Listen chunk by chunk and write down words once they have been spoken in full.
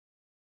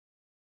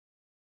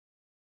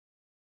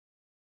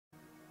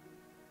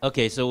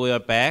Okay, so we are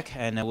back,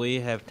 and we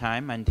have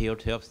time until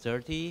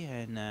 12:30.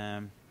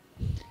 And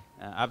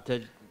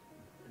after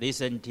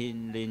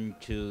listening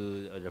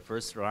to the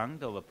first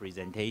round of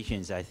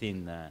presentations, I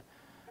think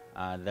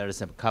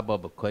there's a couple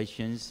of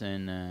questions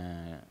and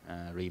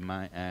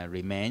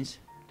remains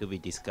to be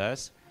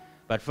discussed.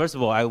 But first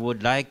of all, I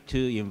would like to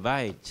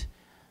invite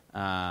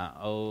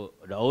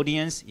the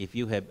audience, if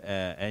you have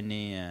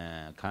any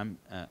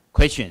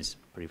questions,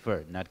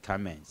 preferred, not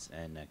comments,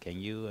 and can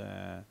you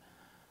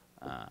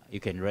you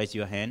can raise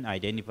your hand,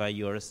 identify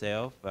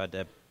yourself, but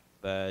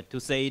to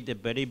say it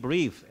very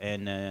brief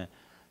and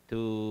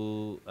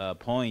to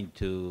point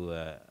to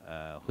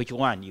which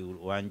one you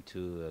want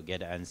to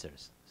get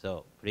answers.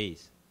 So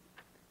please,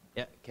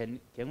 yeah, can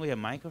we have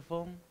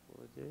microphone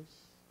for this?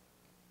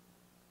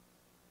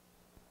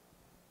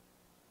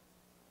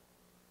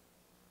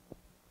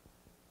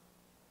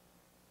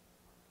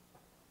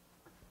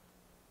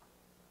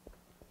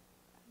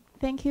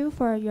 Thank you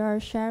for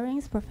your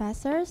sharings,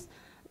 professors.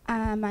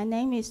 My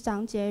name is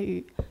Zhang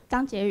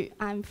Jieyu.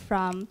 I'm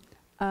from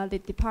the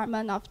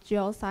Department of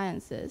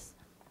Geosciences.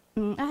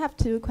 I have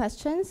two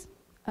questions.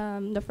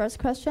 The first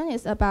question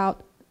is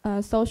about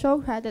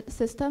social credit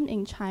system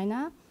in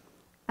China.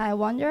 I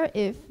wonder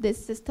if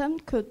this system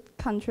could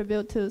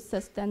contribute to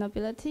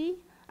sustainability.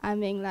 I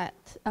mean that,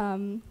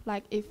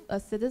 like if a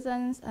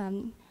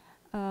citizen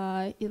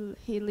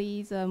he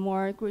leads a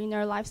more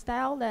greener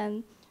lifestyle,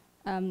 then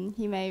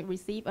he may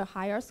receive a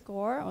higher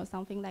score or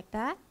something like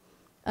that.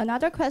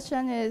 Another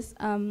question is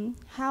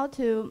how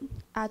to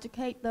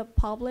educate the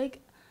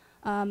public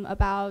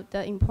about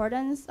the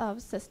importance of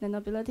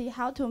sustainability,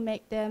 how to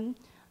make them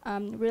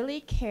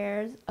really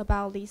care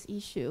about this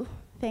issue.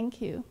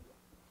 Thank you.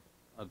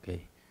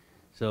 Okay,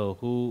 so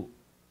who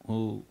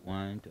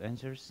want to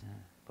answer?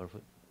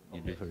 Perfect.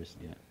 You do first.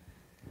 Yeah.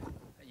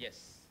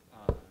 Yes.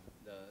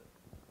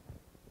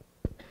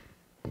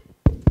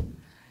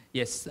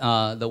 Yes,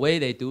 the way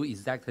they do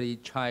is actually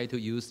try to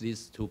use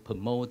this to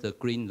promote the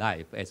green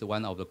life as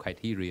one of the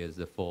criteria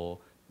for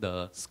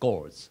the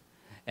scores.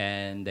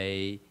 And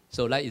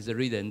so that is the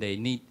reason they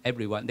need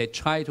everyone, they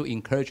try to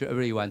encourage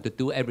everyone to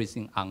do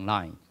everything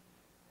online.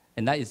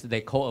 And that is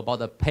they call about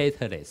the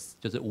paperless,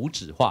 就是无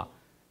纸化.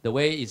 The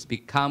way it's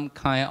become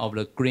kind of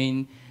the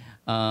green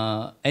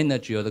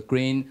energy or the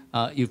green,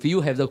 if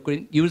you have the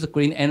green, use the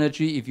green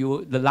energy, if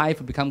you, the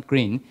life become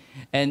green.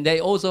 And they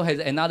also have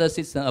another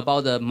system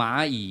about the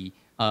蚂蚁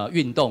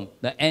运动,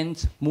 the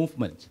ant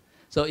movement.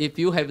 So if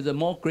you have the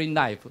more green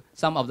life,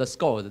 some of the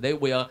scores, they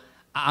will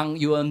on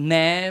your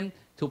name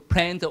to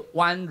plant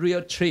one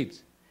real tree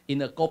in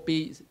the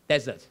Gobi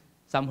desert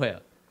somewhere.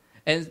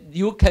 And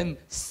you can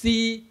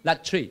see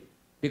that tree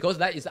because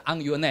that is on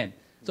your name.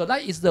 So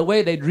that is the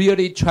way they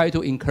really try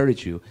to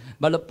encourage you.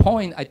 But the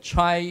point I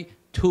try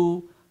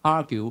to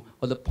argue,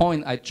 or the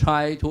point I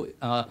try to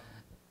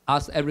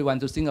ask everyone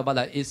to think about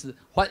that is,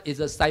 what is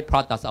the side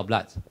product of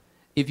that?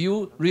 If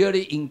you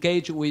really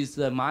engage with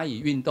the 蚂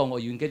蚁运动, or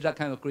you engage that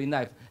kind of green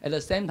life, at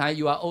the same time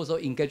you are also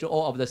engaging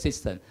all of the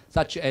system,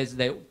 such as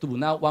they do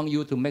not want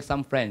you to make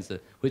some friends,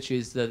 which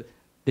is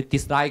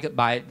disliked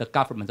by the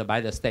government or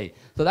by the state.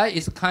 So that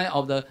is kind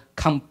of the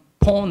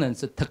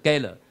components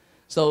together.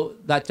 So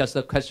that's just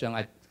a question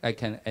I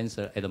can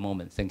answer at the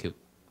moment. Thank you.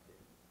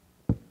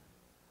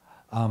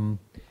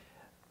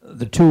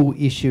 The two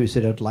issues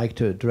that I'd like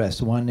to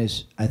address, one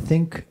is I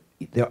think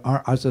there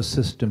are other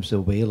systems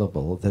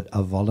available that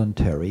are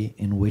voluntary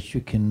in which you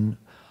can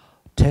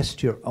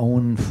test your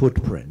own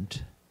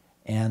footprint,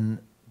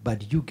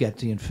 but you get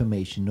the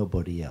information,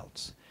 nobody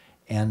else.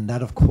 And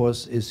that, of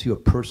course, is your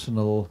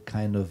personal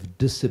kind of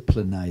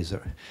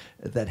disciplinizer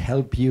that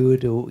help you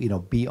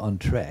to be on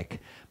track,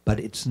 but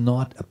it's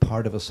not a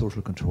part of a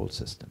social control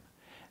system.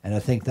 And I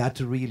think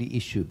that's a really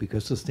issue,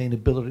 because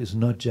sustainability is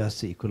not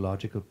just the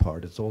ecological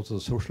part, it's also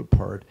the social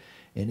part.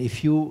 And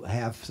if you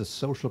have the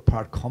social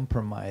part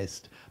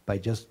compromised by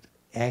just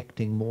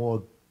acting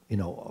more,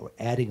 or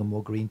adding a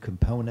more green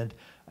component,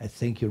 I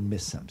think you'll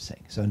miss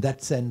something. So in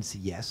that sense,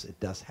 yes, it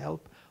does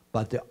help,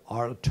 but there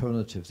are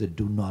alternatives that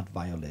do not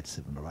violate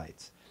civil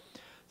rights.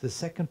 The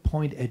second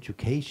point,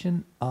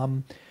 education.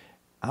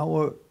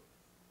 Our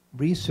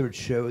research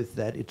shows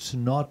that it's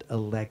not a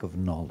lack of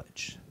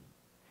knowledge.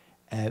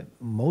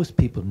 Most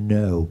people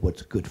know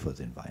what's good for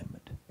the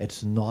environment.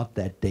 It's not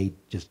that they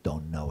just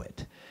don't know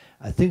it.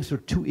 I think there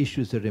are two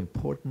issues that are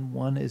important.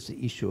 One is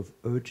the issue of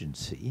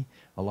urgency.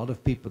 A lot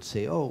of people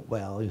say, oh,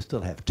 well, you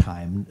still have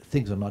time.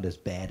 Things are not as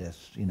bad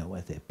as,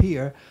 as they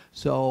appear.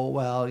 So,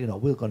 well,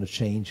 we're going to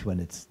change when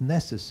it's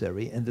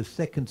necessary. And the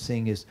second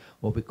thing is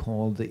what we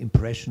call the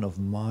impression of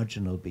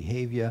marginal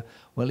behavior.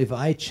 Well, if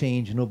I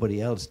change and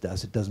nobody else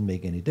does, it doesn't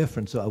make any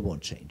difference, so I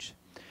won't change.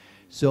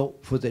 So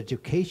for the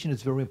education,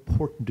 it's very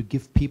important to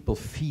give people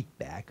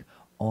feedback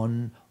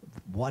on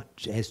what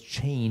has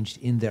changed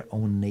in their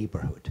own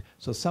neighborhood.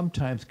 So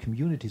sometimes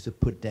communities are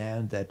put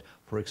down that,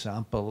 for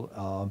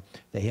example,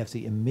 they have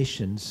the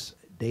emissions,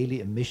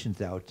 daily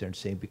emissions out there, and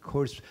saying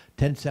because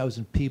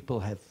 10,000 people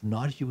have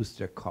not used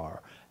their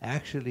car,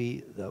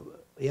 actually the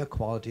air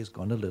quality has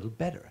gone a little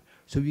better.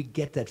 So you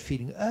get that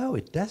feeling, oh,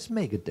 it does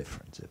make a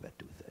difference if I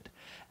do that.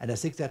 And I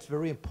think that's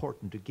very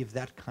important to give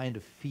that kind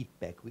of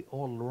feedback. We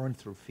all learn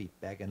through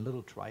feedback, and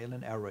little trial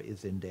and error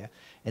is in there.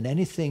 And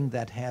anything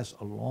that has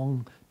a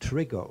long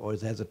trigger or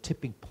has a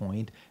tipping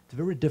point, it's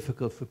very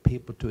difficult for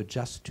people to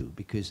adjust to,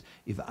 because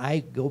if I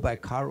go by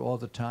car all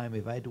the time,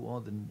 if I do all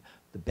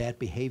the bad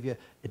behavior,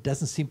 it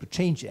doesn't seem to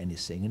change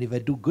anything. And if I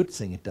do good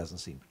thing, it doesn't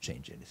seem to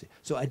change anything.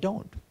 So I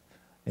don't.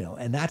 You know,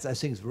 and that's, I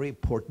think, is very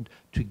important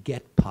to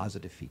get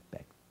positive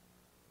feedback.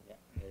 Yeah,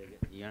 very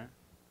good. Yeah.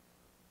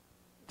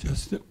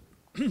 Just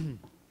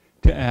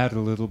to add a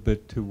little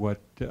bit to what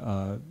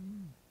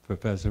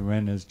Professor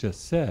Renn has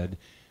just said,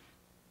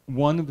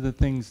 one of the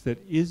things that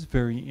is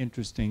very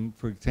interesting,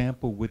 for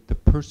example, with the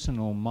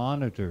personal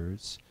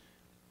monitors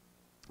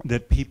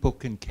that people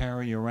can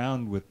carry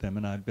around with them,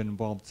 and I've been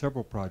involved in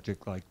several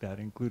projects like that,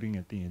 including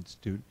at the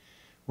Institute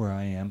where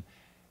I am,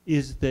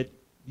 is that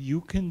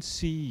you can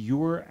see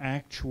your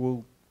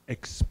actual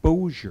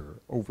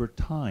exposure over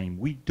time.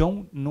 We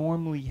don't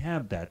normally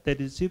have that. That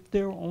is, if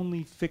there are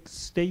only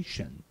fixed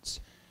stations,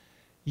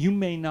 you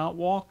may not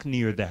walk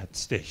near that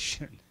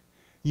station.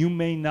 You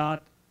may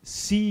not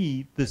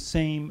see the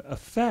same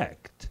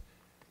effect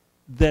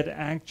that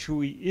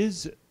actually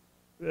is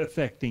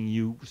affecting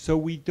you. So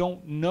we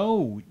don't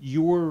know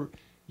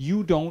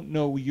you don't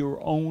know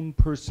your own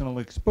personal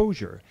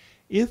exposure.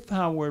 If,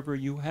 however,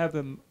 you have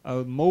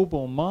a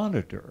mobile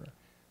monitor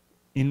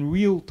in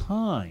real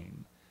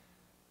time,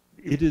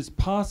 it is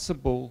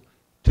possible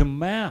to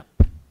map,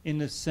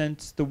 in a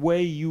sense, the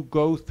way you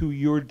go through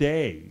your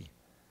day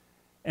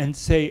and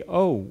say,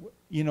 oh,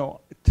 you know,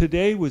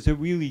 today was a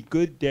really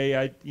good day.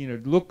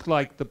 It looked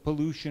like the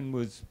pollution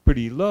was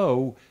pretty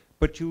low,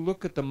 but you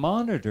look at the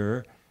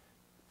monitor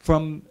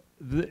from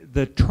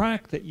the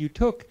track that you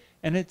took,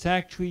 and it's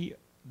actually,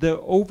 the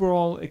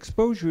overall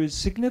exposure is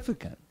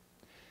significant.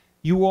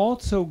 You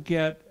also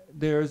get,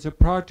 there's a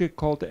project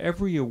called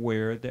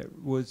Everywhere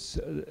that was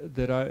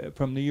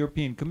from the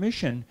European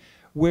Commission,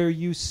 where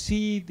you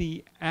see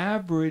the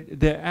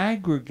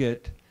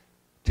aggregate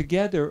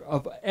together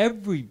of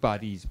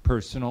everybody's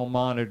personal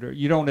monitor.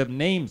 You don't have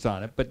names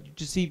on it, but you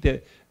just see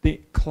the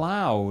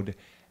cloud,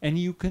 and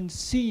you can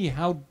see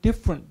how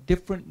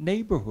different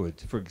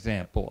neighborhoods, for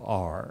example,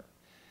 are.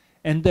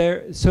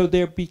 And so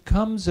there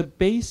becomes a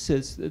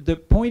basis. The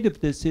point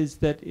of this is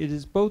that it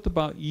is both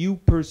about you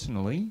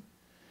personally,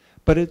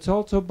 but it's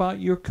also about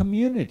your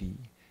community.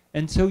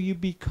 And so you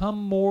become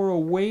more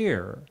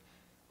aware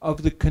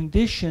of the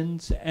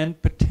conditions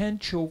and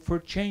potential for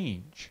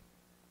change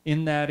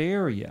in that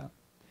area.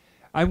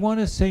 I want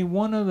to say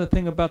one other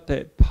thing about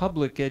the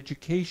public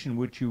education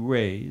which you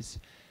raise,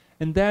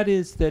 and that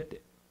is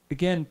that,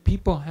 again,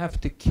 people have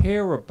to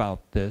care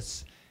about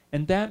this,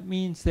 and that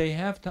means they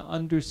have to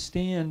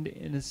understand,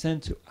 in a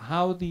sense,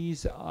 how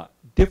these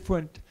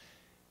different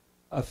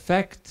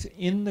effects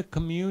in the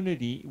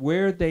community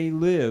where they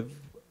live,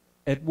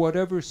 at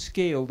whatever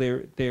scale,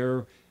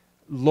 their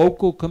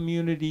local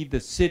community, the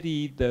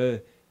city,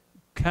 the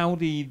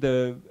county,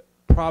 the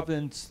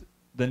province,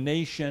 the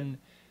nation,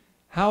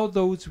 how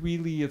those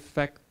really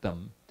affect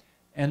them.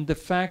 And the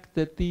fact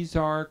that these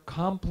are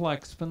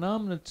complex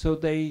phenomena, so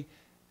they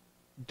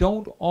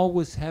don't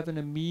always have an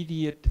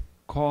immediate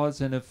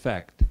cause and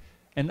effect.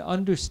 And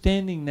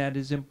understanding that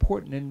is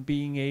important in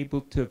being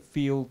able to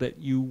feel that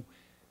you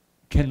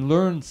can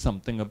learn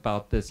something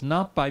about this,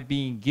 not by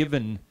being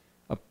given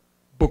a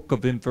book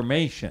of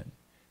information,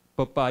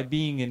 but by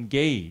being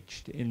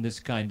engaged in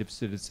this kind of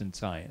citizen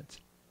science.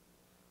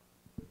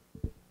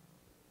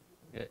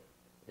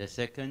 The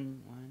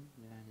second one,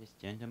 this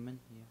gentleman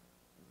here.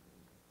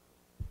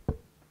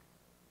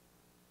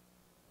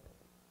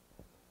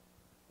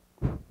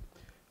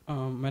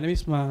 My name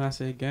is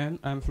Manase again.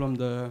 I'm from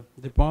the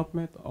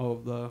Department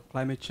of the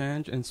Climate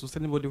Change and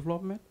Sustainable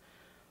Development.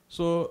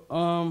 So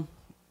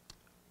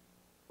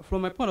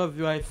from my point of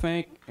view, I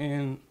think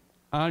an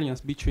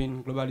alliance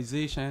between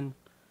globalization,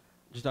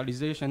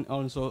 digitalization, and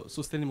also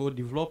sustainable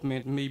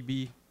development may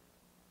be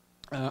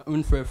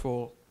unfair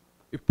for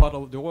a part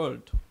of the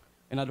world,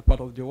 another part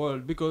of the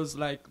world, because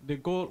like the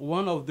goal,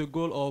 one of the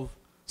goal of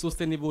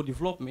sustainable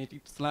development,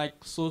 it's like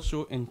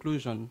social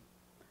inclusion.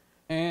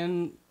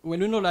 And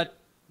when you know that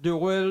the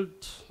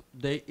world,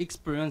 they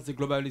experience the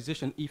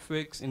globalization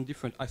effects in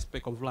different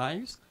aspects of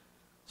lives,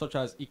 such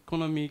as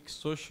economic,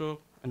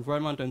 social,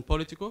 environmental, and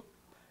political,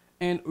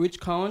 and which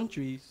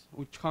countries,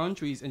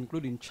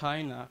 including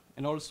China,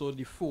 and also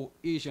the 4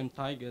 Asian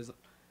tigers,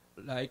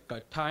 like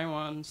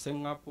Taiwan,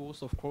 Singapore,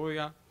 South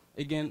Korea,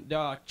 again, they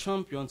are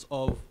champions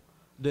of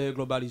the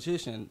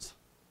globalizations.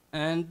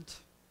 And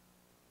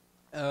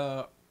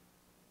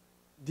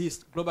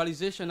this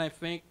globalization, I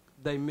think,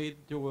 they made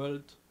the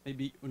world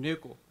maybe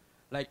unequal.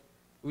 Like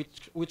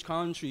which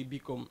country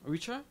become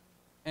richer,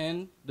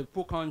 and the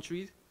poor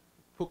countries,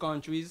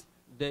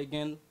 they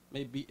again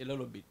maybe a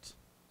little bit.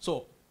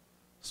 So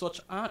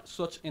such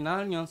an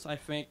alliance, I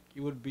think,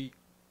 it would be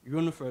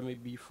uniform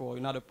maybe for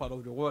another part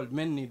of the world,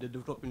 mainly the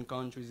developing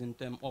countries in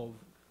terms of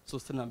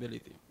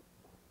sustainability.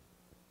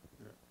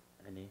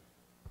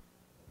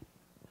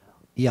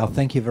 Yeah,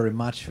 thank you very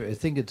much. I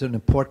think it's an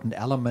important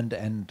element,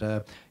 and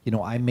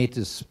I made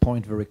this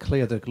point very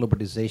clear that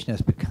globalization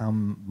has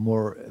become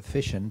more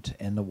efficient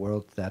in the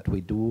world, that we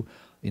do,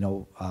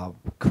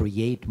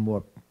 create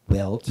more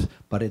wealth,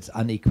 but it's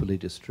unequally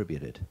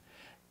distributed.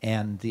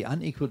 And the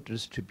unequal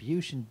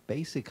distribution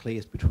basically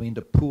is between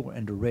the poor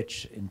and the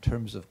rich in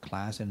terms of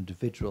class and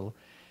individual.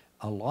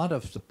 A lot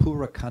of the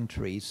poorer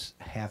countries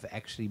have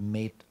actually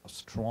made a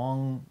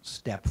strong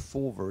step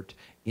forward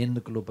in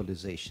the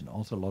globalization,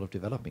 also a lot of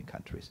developing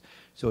countries.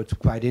 So it's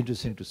quite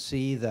interesting to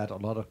see that a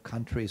lot of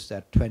countries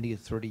that 20,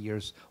 30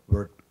 years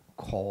were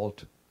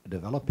called a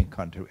developing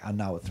country are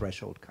now a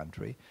threshold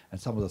country, and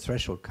some of the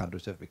threshold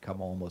countries have become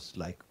almost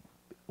like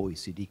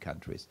OECD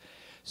countries.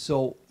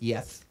 So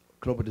yes,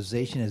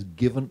 globalization has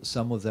given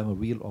some of them a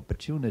real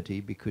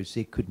opportunity because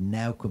they could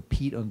now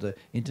compete on the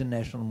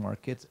international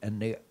markets,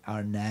 and they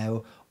are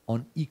now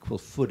on equal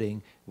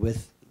footing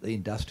with the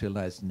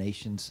industrialized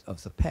nations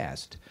of the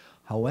past.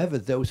 However,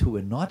 those who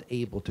were not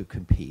able to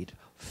compete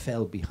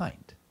fell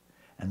behind.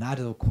 And that,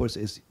 of course,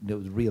 is the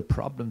real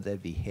problem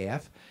that we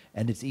have,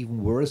 and it's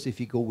even worse if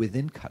you go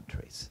within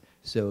countries.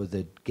 So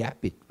the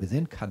gap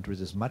within countries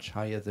is much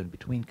higher than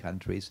between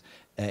countries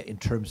in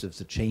terms of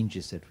the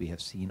changes that we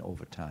have seen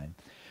over time.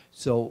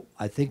 So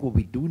I think what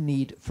we do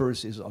need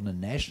first is on the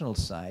national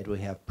side, we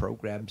have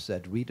programs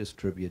that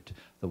redistribute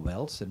the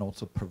wealth and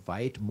also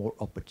provide more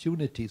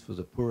opportunities for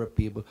the poorer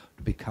people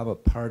to become a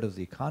part of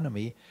the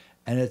economy,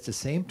 and at the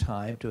same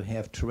time to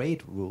have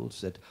trade rules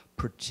that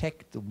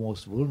protect the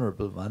most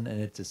vulnerable one, and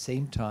at the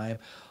same time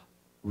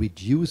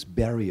reduce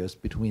barriers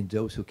between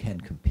those who can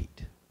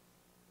compete.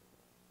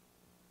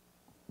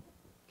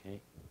 Okay.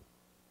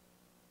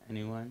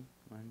 Anyone?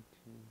 One,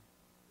 two.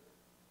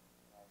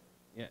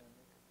 Yeah.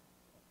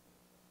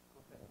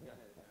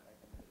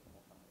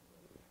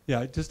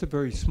 Yeah, just a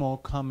very small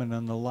comment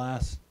on the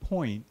last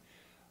point.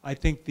 I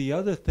think the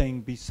other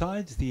thing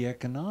besides the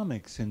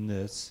economics in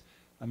this,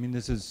 I mean,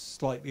 this is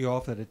slightly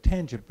off at a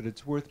tangent, but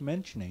it's worth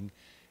mentioning,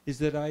 is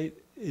that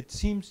it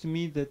seems to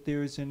me that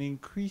there is an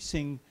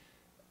increasing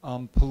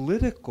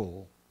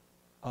political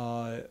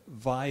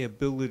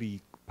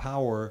viability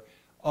power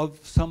of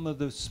some of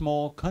the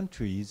small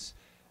countries,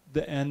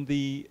 and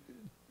the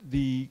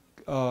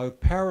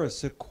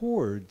Paris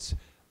Accords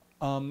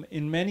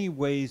in many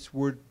ways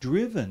were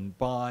driven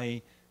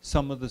by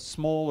some of the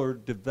smaller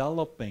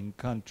developing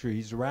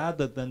countries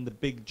rather than the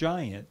big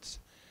giants.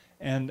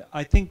 And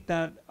I think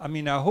that, I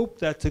mean, I hope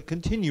that's a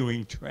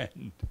continuing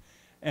trend,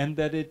 and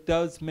that it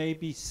does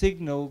maybe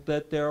signal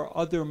that there are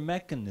other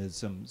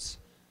mechanisms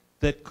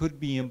that could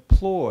be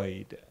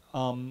employed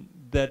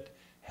that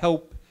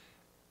help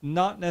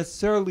not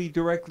necessarily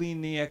directly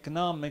in the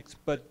economics,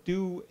 but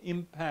do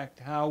impact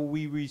how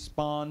we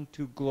respond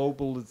to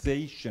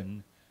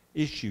globalization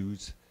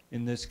issues,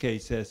 in this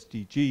case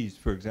SDGs,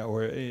 for example,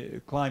 or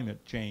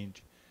climate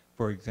change,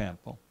 for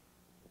example.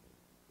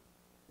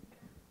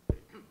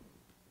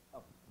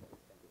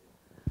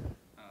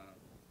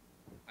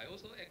 I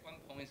also add one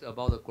point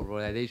about the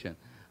globalization.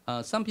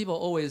 Some people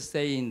always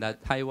saying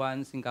that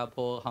Taiwan,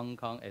 Singapore, Hong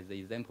Kong as the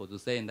example to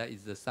saying that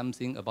is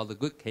something about the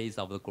good case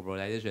of the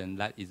globalization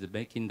that is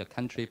making the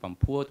country from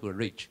poor to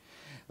rich.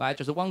 But I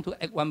just want to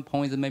add one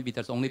point, maybe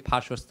there's only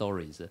partial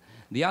stories.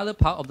 The other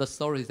part of the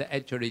story is that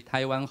actually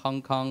Taiwan,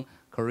 Hong Kong,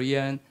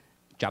 Korea,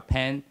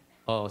 Japan,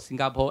 or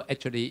Singapore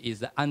actually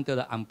is under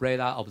the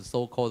umbrella of the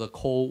so-called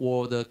Cold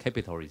War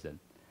capitalism.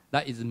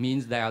 That is,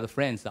 means they are the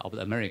friends of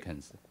the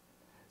Americans.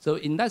 So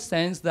in that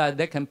sense that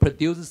they can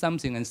produce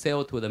something and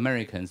sell to the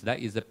Americans, that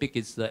is the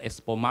biggest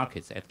export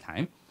markets at the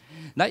time.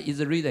 That is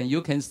the reason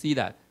you can see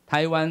that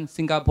Taiwan,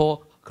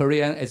 Singapore,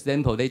 Korean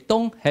example, they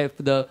don't have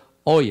the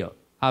oil,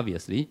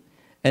 obviously,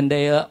 and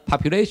their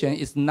population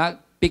is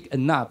not big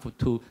enough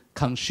to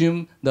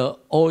consume the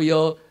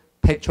oil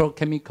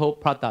petrochemical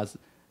products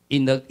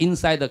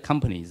inside the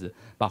companies.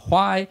 But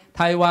why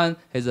Taiwan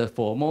has a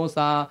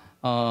Formosa,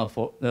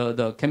 for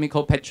the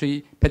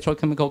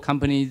petrochemical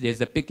companies is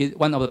the biggest,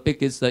 one of the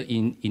biggest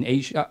in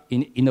Asia,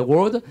 in the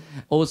world,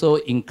 also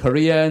in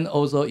Korea,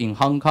 also in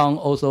Hong Kong,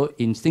 also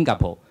in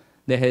Singapore.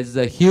 There has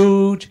a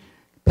huge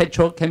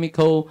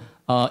petrochemical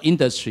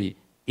industry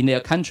in their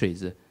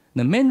countries.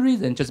 The main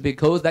reason just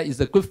because that is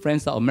the good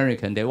friends of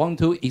American. They want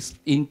to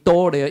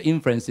install their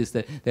influences.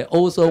 They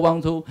also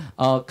want to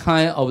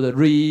kind of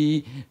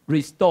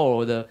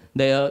restore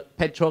their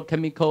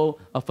petrochemical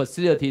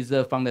facilities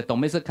from the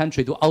domestic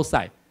country to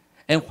outside.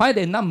 And why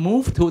they not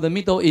move to the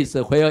Middle East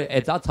where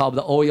at that of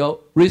the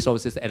oil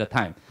resources at the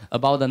time,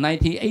 about the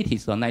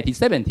 1980s or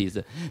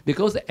 1970s?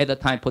 Because at the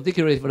time,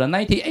 particularly for the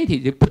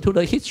 1980s, they put to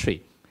the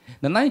history.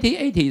 The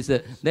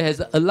 1980s, there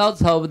has a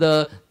lot of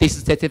the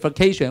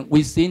dissatisfaction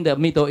within the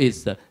Middle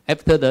East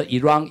after the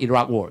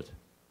Iran-Iraq war.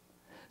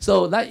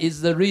 So that is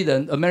the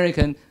reason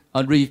Americans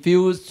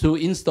refused to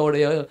install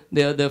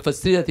their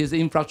facilities,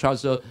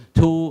 infrastructure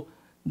to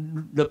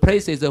the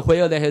places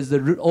where there has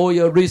the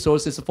oil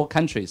resources for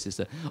countries,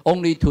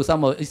 only to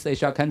some of East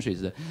Asia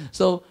countries.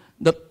 So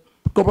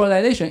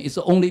globalization is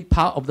only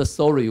part of the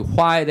story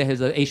why there is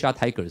the Asia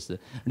Tigers.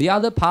 The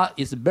other part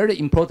is very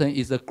important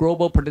is the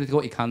global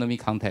political economy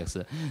context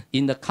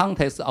in the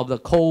context of the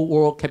Cold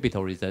War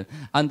capitalism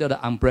under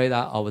the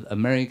umbrella of the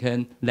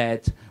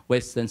American-led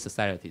Western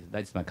societies.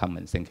 That's my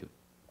comment. Thank you.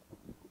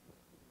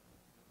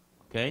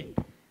 Okay.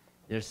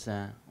 There's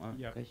one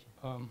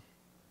question.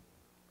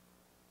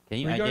 Can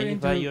you regarding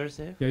identify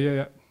yourself?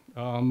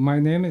 My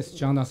name is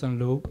Jonathan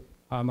Lu.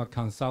 I'm a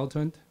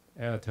consultant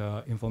at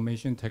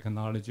information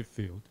technology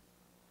field.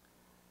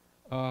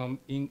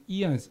 In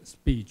Ian's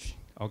speech,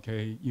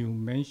 okay, you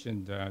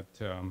mentioned that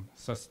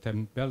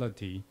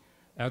sustainability,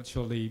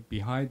 actually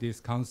behind this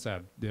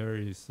concept, there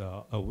is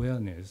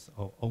awareness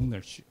of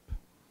ownership.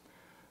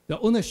 The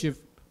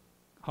ownership,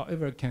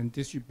 however, can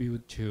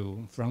distribute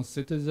from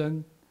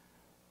citizen,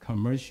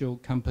 commercial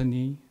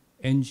company,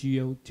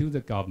 NGO to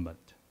the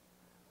government.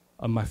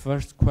 My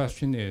first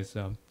question is,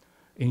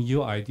 in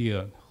your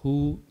idea,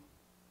 who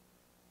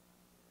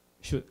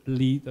should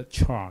lead the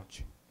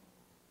charge?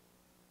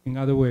 In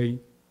other way,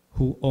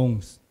 who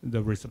owns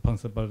the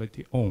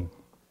responsibility on?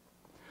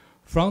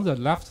 From the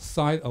left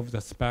side of the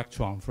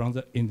spectrum, from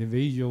the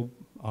individual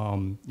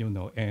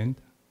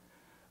end,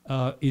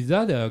 is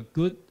that a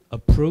good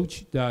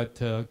approach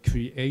that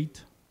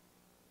create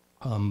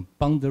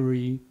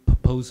boundary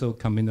proposal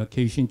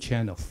communication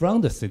channel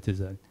from the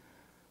citizen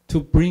to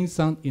bring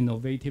some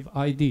innovative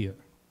idea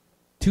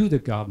to the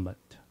government?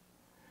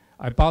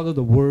 I borrowed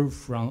the word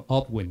from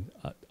Ortwin,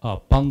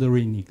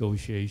 boundary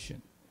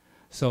negotiation.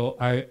 So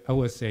I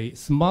would say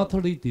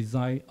smartly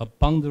design a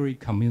boundary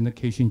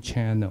communication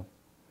channel,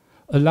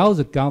 allow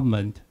the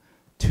government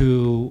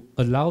to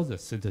allow the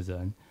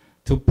citizen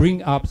to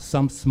bring up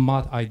some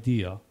smart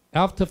idea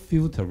after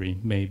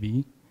filtering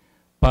maybe,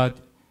 but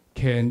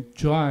can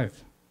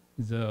drive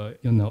the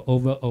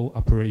overall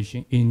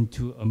operation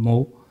into a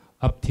more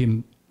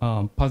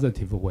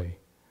positive way.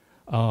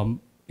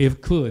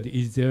 If could,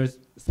 is there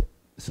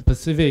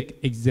specific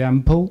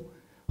example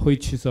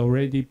which is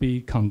already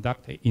be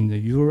conducted in the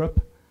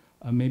Europe?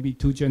 Maybe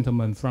two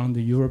gentlemen from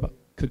the Europe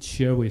could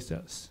share with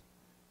us.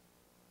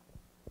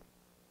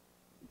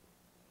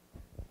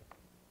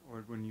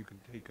 Or when you can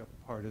take up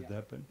part of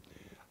that, but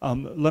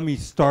let me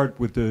start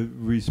with the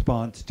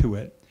response to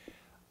it.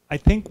 I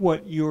think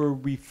what you're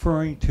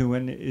referring to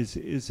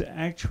is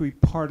actually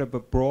part of a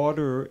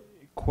broader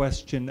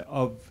question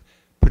of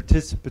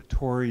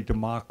participatory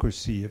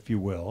democracy, if you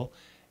will,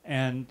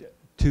 and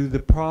to the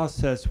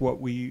process what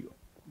we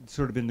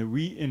sort of in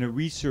a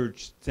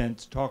research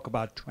sense talk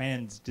about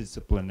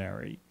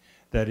transdisciplinary.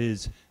 That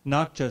is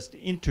not just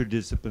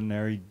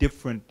interdisciplinary,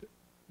 different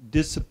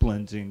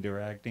disciplines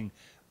interacting,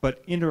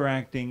 but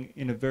interacting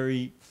in a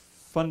very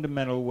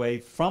fundamental way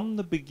from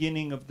the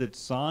beginning of the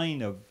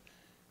design of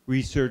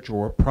research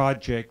or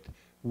project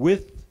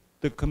with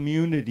the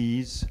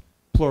communities,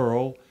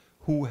 plural,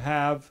 who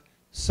have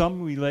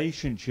some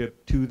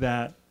relationship to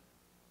that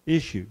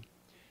issue.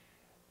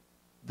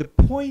 The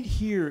point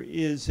here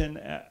is, and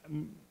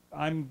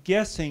I'm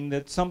guessing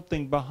that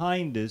something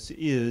behind this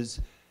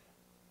is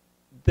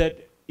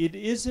that it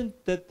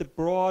isn't that the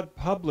broad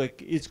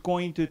public is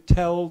going to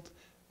tell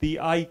the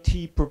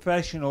IT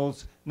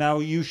professionals, now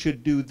you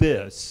should do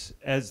this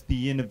as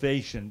the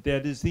innovation.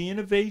 That is, the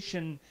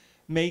innovation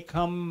may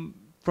come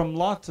from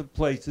lots of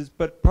places,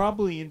 but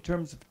probably in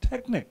terms of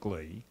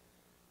technically,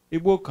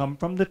 it will come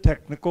from the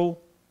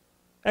technical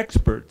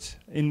experts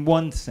in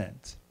one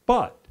sense.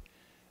 But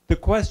the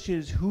question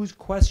is, whose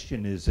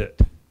question is it?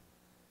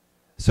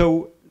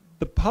 So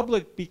the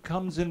public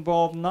becomes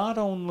involved not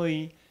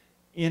only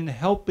in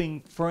helping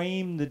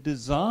frame the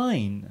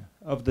design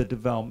of the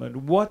development,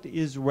 what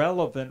is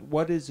relevant,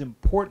 what is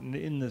important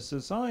in the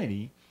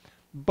society,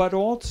 but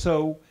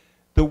also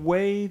the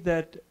way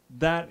that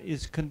that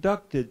is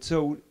conducted.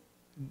 So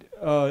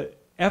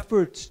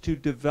efforts to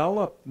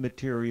develop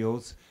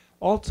materials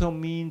also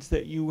means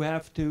that you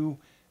have to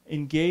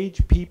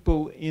engage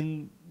people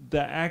in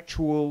the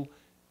actual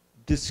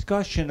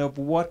discussion of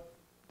what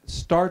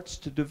starts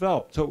to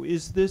develop. So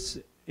is this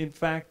in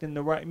fact in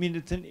the right, I mean,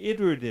 it's an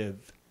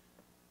iterative,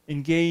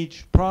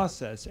 engaged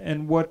process.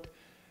 And what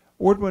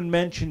Ortwin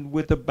mentioned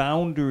with a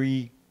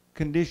boundary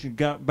condition,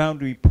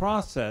 boundary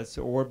process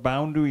or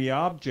boundary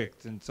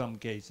objects in some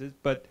cases,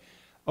 but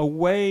a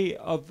way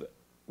of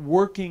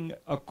working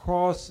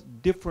across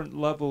different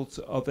levels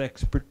of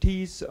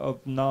expertise,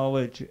 of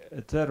knowledge,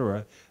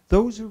 etc.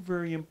 Those are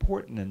very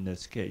important in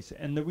this case.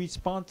 And the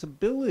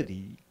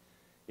responsibility,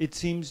 it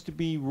seems to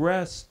be,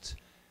 rests,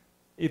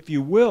 if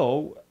you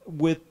will,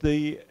 with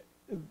the,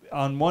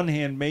 on one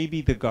hand,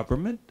 maybe the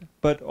government,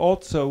 but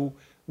also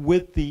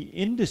with the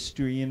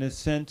industry in a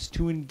sense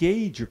to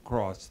engage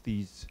across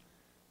these,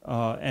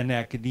 and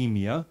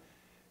academia,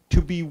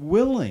 to be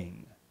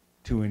willing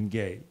to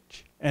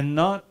engage and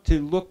not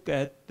to look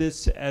at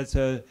this as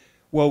a,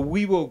 well,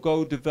 we will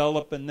go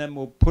develop and then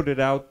we'll put it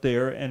out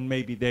there and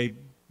maybe they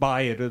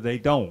buy it or they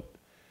don't.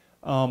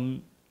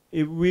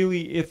 It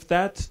really, if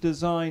that's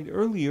designed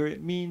earlier,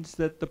 it means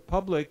that the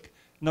public,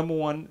 number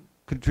one,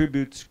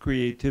 contributes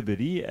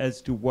creativity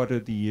as to what are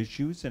the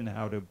issues and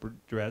how to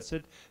address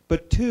it,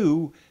 but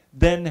two,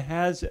 then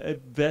has a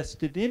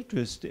vested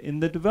interest in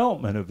the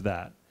development of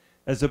that,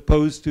 as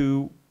opposed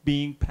to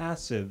being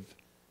passive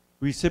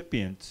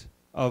recipients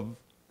of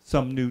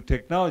some new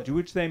technology,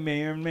 which they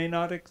may or may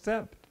not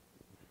accept.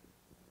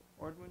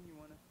 Ortwin, you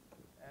want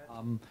to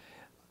add?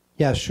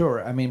 Yeah,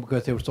 sure. I mean,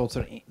 because there was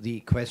also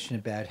the question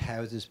about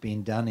how this is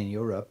being done in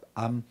Europe.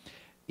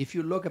 If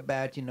you look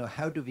about,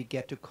 how do we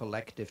get to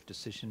collective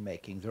decision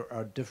making, there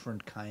are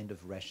different kind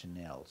of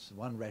rationales.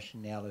 One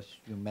rationale, as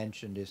you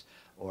mentioned, is,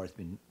 or it's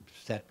been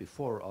said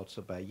before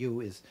also by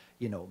you, is,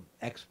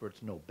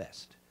 experts know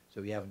best.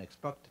 So we have an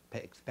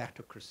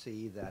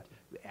expectocracy that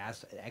we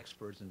ask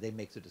experts and they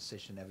make the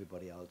decision,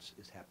 everybody else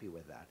is happy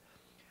with that.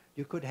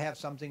 You could have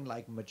something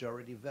like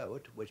majority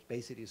vote, which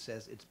basically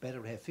says it's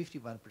better to have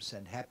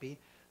 51% happy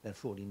than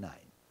 49.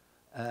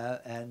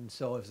 And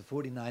so if the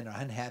 49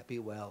 are unhappy,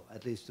 well,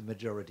 at least the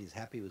majority is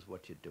happy with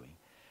what you're doing.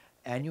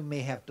 And you may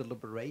have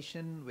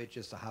deliberation, which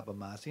is the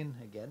Habermasian,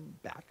 again,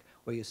 back,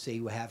 where you say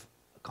you have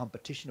a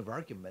competition of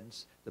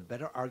arguments, the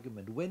better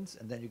argument wins,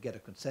 and then you get a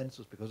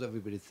consensus because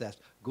everybody says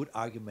good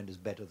argument is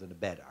better than a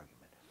bad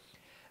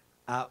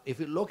argument. If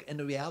you look in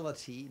the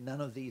reality,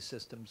 none of these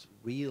systems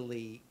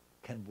really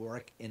can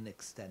work in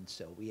extent.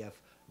 So we have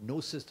no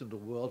system in the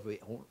world where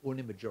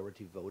only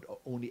majority vote or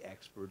only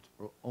experts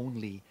or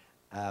only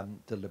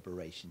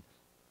deliberation.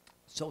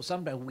 So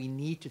sometimes we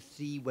need to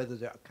see whether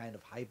there are kind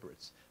of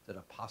hybrids that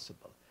are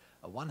possible.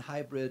 One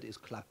hybrid is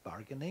club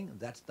bargaining, and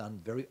that's done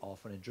very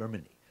often in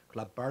Germany.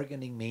 Club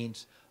bargaining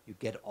means you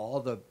get all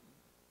the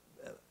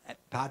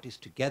parties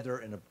together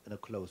in a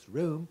closed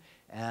room,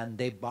 and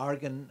they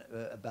bargain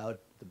about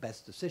the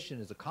best decision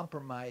as a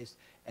compromise.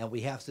 And we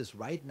have this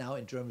right now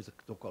in Germany, the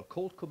so-called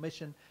coal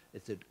commission.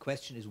 The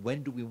question is,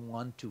 when do we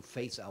want to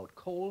phase out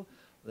coal?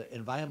 The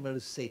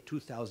environmentalists say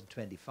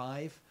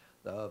 2025.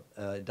 The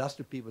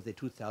industrial people say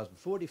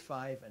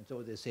 2045, and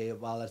so they say,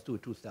 well, let's do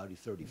it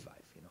 2035.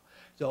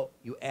 So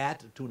you add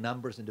the two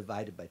numbers and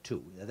divide it by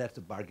 2. That's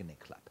a bargaining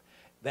club.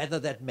 Whether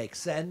that makes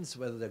sense,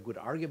 whether there are good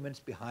arguments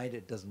behind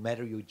it, doesn't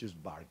matter, you just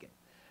bargain.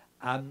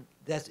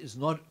 That is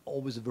not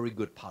always a very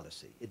good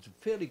policy. It's a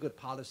fairly good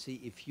policy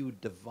if you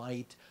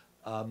divide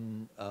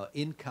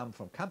income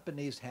from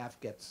companies, half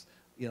gets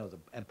the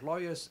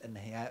employers and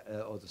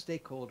or the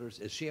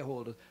stakeholders as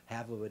shareholders,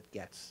 half of it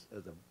gets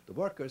the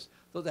workers.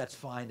 So that's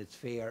fine, it's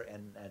fair,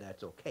 and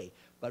that's okay.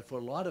 But for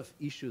a lot of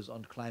issues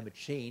on climate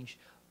change,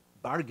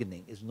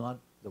 bargaining is not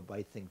the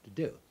right thing to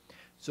do.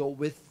 So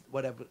with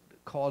what I've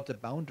called the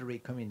boundary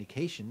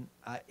communication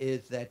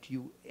is that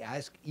you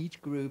ask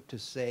each group to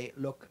say,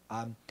 look,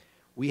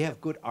 we have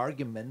good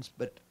arguments,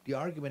 but the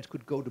arguments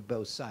could go to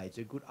both sides.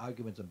 There are good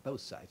arguments on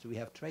both sides. So we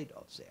have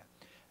trade-offs there.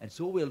 And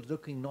so we're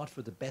looking not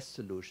for the best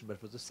solution, but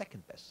for the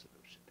second best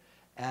solution.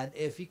 And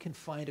if you can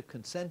find a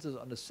consensus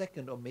on the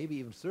second or maybe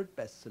even third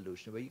best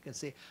solution, where you can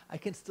say, I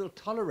can still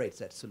tolerate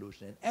that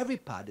solution, and every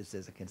party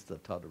says I can still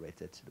tolerate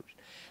that solution,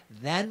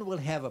 then we'll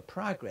have a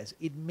progress.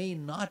 It may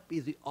not be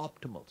the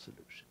optimal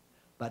solution,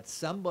 but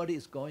somebody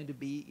is going to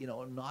be,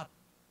 not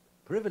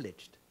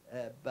privileged.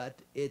 But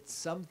it's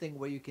something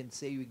where you can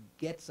say you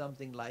get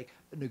something like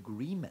an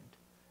agreement,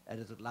 and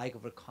it's like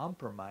of a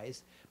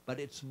compromise, but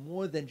it's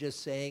more than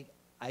just saying,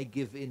 I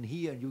give in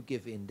here and you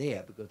give in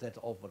there, because that's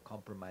often what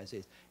compromise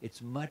is.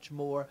 It's much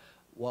more,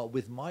 well,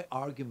 with my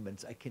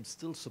arguments, I can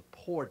still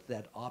support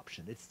that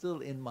option. It's still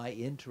in my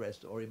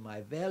interest or in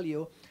my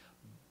value.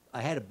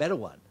 I had a better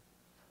one,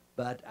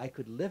 but I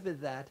could live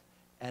with that.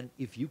 And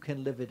if you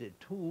can live with it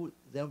too,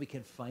 then we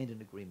can find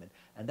an agreement.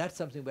 And that's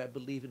something where I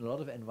believe in a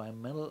lot of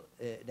environmental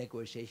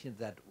negotiations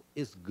that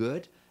is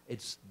good.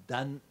 It's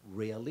done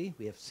rarely.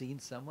 We have seen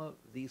some of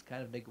these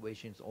kind of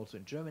negotiations also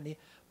in Germany.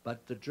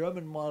 But the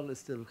German model is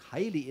still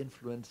highly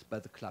influenced by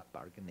the club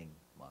bargaining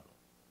model.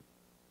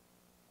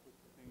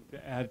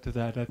 To add to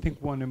that, I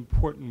think one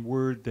important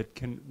word that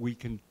we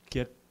can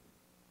get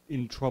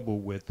in trouble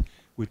with,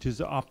 which is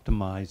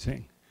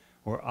optimizing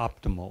or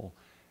optimal,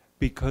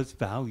 because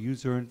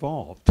values are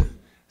involved.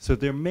 So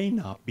there may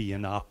not be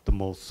an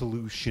optimal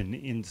solution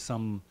in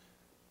some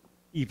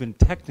even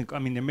technical,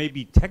 there may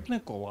be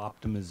technical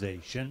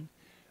optimization,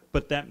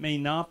 but that may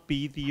not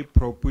be the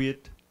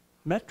appropriate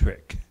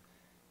metric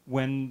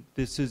when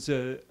this is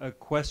a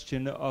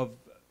question of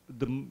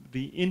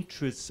the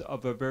interests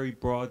of a very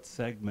broad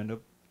segment of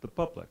the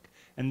public.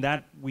 And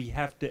that we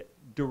have to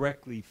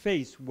directly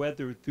face,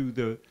 whether through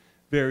the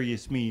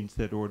various means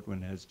that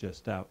Ortwin has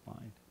just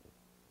outlined.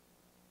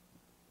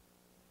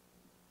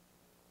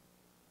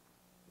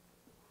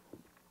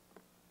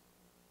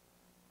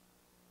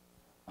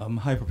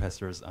 Hi,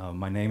 professors.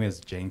 My name is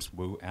James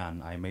Wu,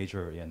 and I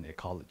major in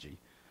ecology.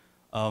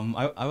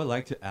 I would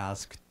like to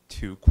ask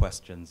 2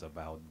 questions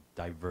about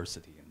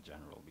diversity in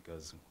general,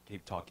 because we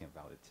keep talking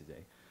about it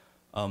today.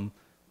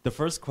 The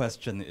first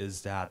question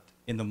is that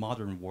in the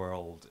modern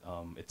world,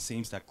 it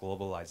seems that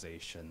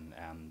globalization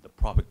and the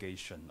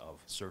propagation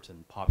of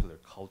certain popular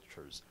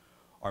cultures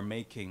are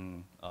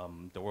making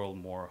the world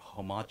more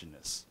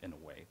homogeneous in a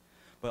way.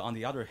 But on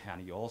the other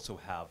hand, you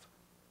also have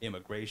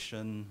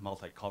immigration,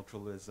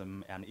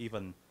 multiculturalism, and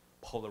even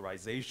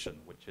polarization,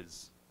 which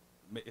is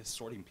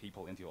sorting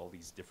people into all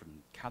these different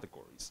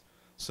categories.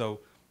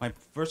 So my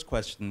first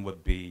question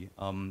would be,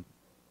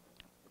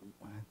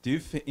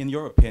 in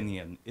your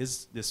opinion,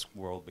 is this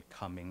world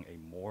becoming a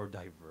more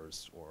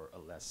diverse or a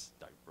less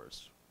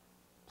diverse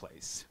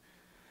place?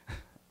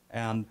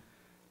 And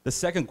the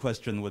second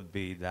question would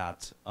be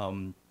that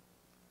a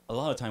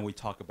lot of time we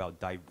talk about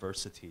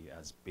diversity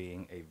as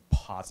being a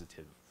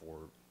positive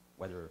for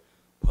whether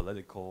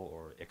political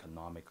or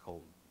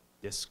economical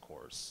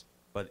discourse,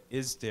 but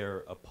is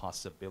there a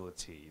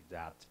possibility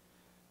that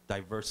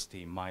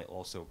diversity might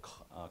also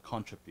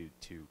contribute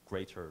to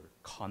greater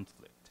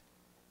conflict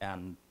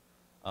and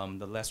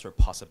the lesser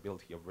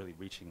possibility of really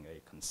reaching a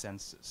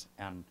consensus?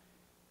 And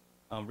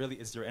really,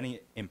 is there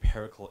any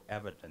empirical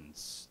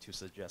evidence to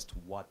suggest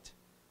what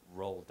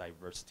role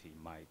diversity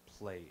might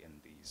play in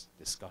these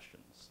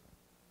discussions?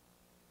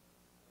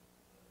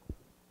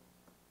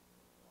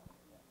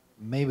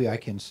 Maybe I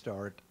can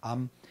start.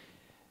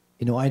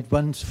 You know, I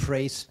once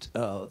phrased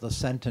the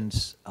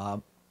sentence,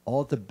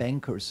 all the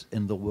bankers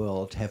in the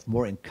world have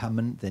more in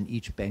common than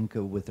each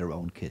banker with their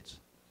own kids.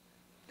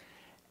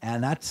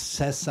 And that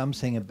says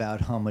something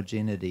about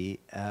homogeneity.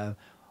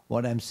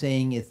 What I'm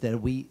saying is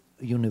that we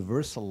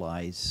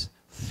universalize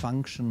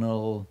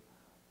functional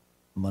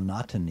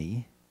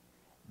monotony,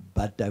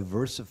 but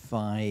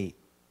diversify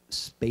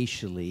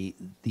spatially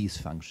these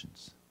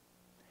functions.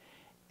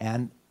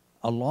 And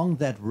along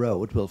that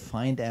road, we'll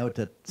find out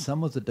that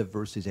some of the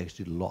diversity is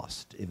actually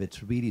lost if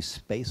it's really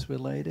space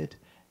related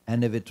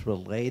and if it's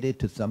related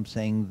to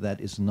something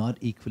that is not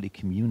equally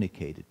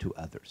communicated to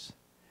others.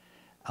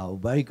 A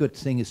very good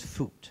thing is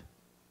food.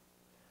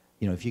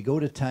 You know, if you go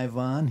to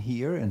Taiwan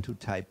here and to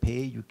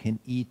Taipei, you can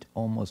eat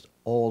almost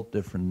all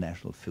different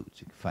national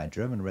foods. You can find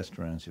German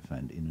restaurants, you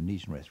find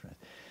Indonesian restaurants.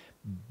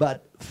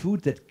 But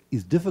food that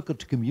is difficult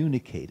to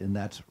communicate and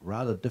that's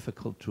rather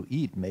difficult to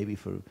eat, maybe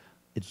for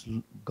it's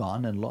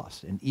gone and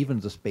lost. And even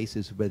the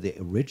spaces where they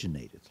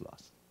originate, it's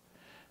lost.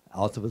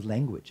 Also with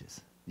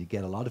languages. You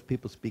get a lot of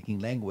people speaking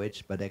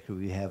language, but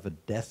actually we have a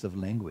death of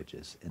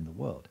languages in the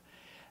world.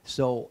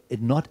 So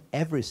not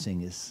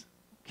everything is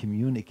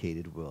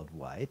communicated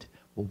worldwide,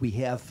 but we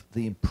have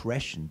the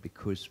impression,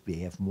 because we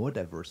have more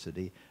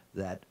diversity,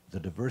 that the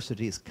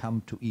diversity has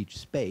come to each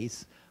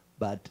space,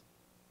 but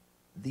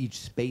each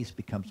space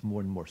becomes more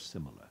and more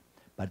similar.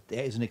 But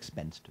there is an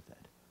expense to that.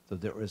 So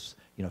there is,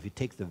 you know, if you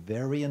take the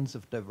variance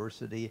of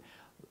diversity,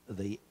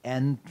 the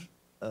end,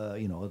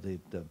 you know,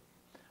 the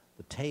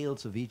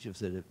tails of each of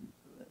the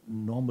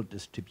normal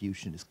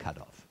distribution is cut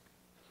off.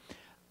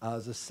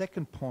 The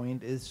second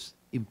point is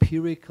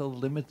empirical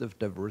limit of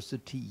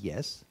diversity,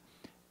 yes.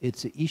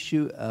 It's an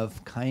issue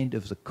of kind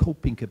of the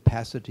coping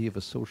capacity of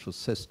a social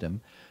system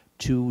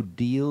to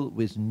deal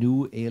with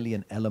new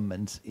alien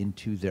elements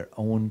into their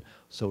own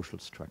social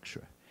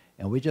structure.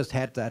 And we just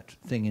had that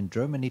thing in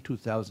Germany,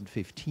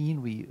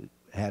 2015. We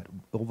had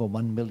over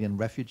 1 million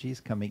refugees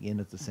coming in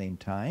at the same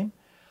time.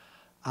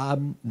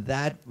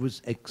 That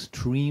was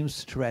extreme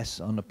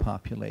stress on the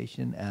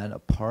population, and a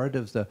part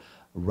of the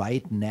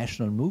right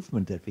national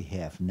movement that we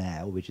have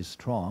now, which is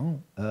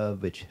strong,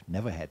 which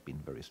never had been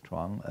very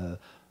strong,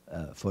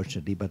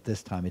 fortunately, but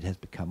this time it has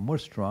become more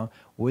strong,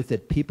 was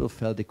that people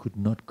felt they could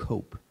not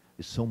cope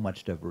with so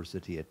much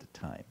diversity at the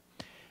time.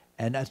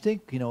 And I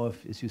think, you know,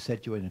 if, as you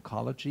said, you're in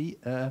ecology,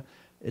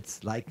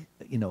 it's like,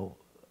 you know,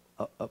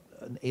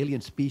 an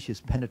alien species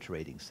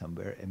penetrating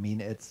somewhere. I mean,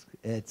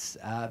 it's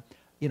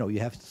you know,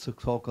 you have the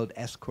so-called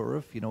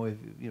S-curve. You know,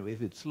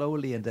 if it's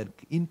slowly and then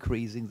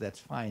increasing, that's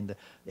fine. The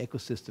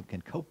ecosystem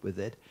can cope with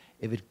it.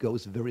 If it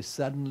goes very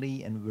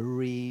suddenly and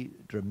very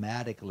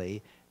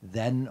dramatically,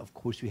 then, of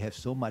course, you have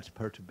so much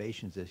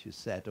perturbations, as you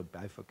said, or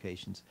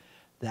bifurcations,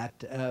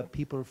 that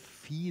people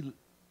feel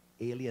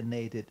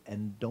alienated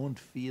and don't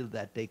feel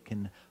that they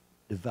can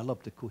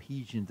develop the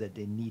cohesion that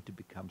they need to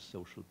become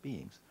social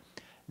beings.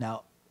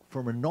 Now,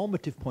 from a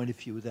normative point of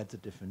view, that's a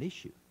different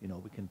issue. You know,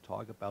 we can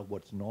talk about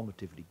what's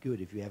normatively good.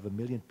 If you have 1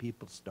 million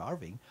people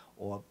starving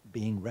or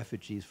being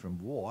refugees from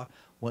war,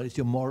 well, it's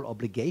your moral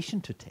obligation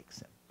to take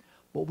them.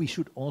 But we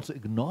should also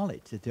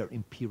acknowledge that there are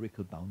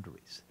empirical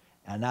boundaries.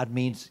 And that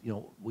means, you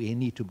know, we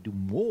need to do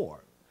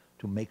more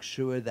to make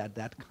sure that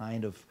that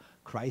kind of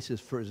crisis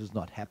first is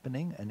not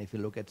happening. And if you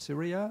look at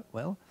Syria,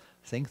 well,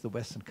 I think the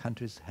Western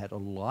countries had a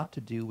lot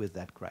to do with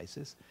that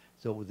crisis.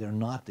 So they're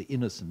not the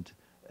innocent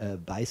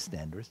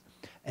bystanders.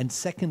 And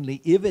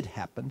secondly, if it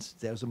happens,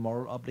 there's a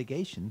moral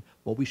obligation.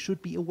 Well, we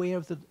should be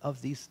aware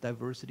of these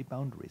diversity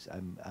boundaries.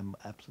 I'm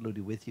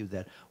absolutely with you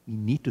that we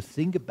need to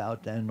think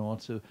about that and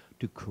also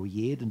to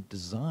create and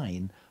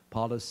design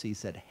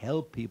policies that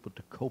help people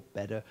to cope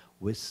better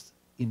with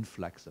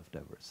influx of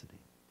diversity.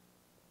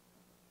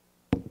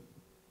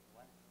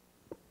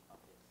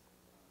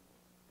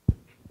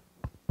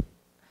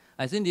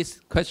 I think this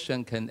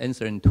question can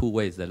answer in two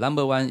ways. The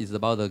number one is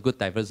about the good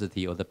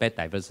diversity or the bad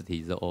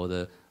diversities, or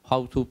the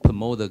how to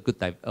promote the good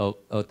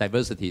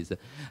diversities.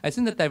 I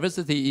think the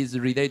diversity is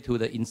related to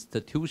the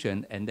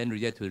institution and then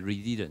related to the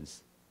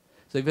resilience.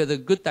 So if there's a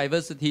good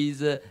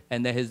diversities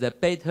and there is a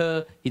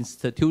better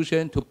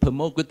institution to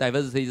promote good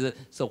diversities,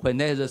 so when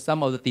there is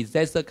some of the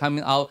disaster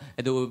coming out,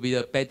 there will be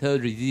a better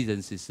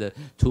resiliences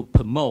to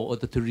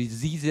promote or to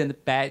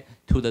resilient back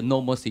to the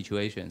normal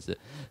situations.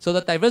 So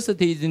the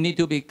diversities need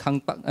to be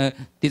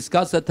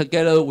discussed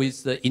together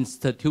with the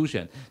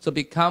institution. So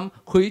become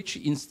which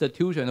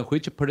institution,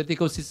 which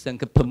political system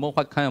can promote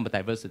what kind of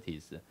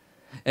diversities.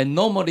 And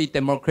normally,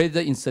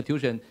 democratic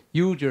institutions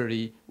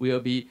usually will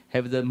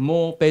have the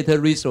more better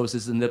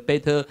resources and the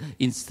better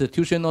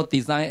institutional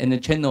design and the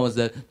channels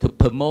to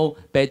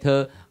promote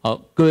better,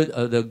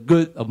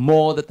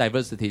 more the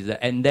diversities.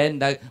 And then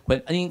that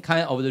when any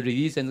kind of the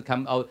resilience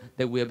come out,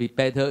 there will be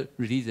better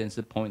resilience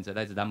points.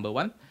 That's number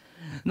one.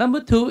 Number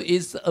two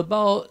is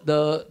about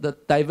the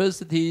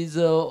diversities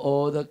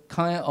or the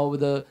kind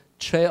of the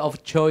trade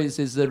of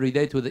choices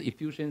related to the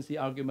efficiency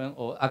argument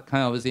or that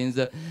kind of things.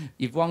 If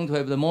you want to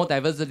have the more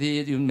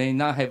diversity, you may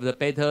not have the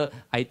better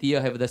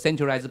idea, have the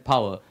centralized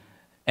power.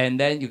 And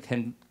then you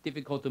can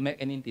difficult to make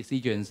any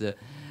decisions.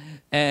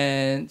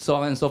 And so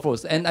on and so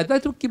forth. And I'd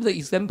like to give the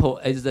example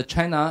as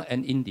China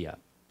and India.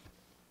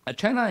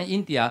 China and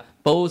India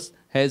both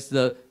has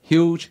the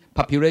huge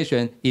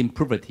population in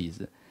poverty.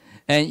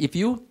 And if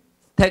you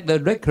take the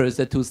records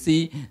to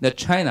see the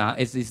China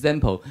as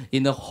example,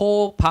 in the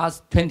whole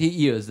past 20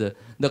 years, the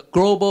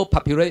global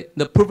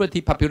the poverty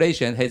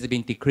population has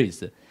been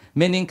decreased,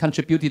 meaning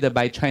contributed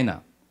by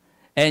China.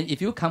 And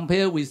if you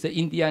compare with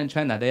India and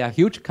China, they are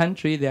huge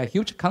country, they are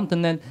huge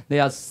continent, they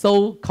are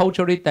so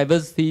culturally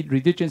diversity,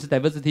 religious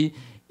diversity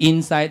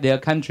inside their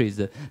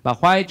countries.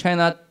 But why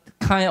China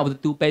kind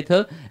of do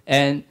better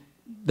and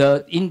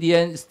the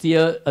Indian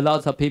still a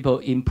lot of people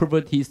in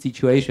poverty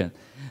situation?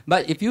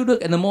 But if you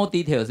look at the more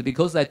details,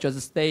 because I just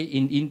stayed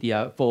in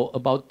India for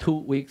about 2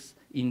 weeks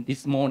in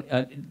this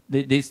morning,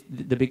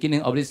 the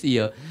beginning of this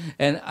year,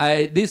 and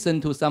I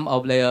listened to some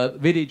of their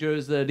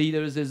villagers,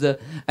 leaders.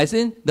 I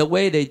think the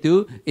way they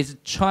do is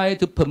try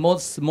to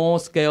promote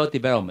small-scale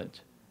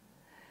development.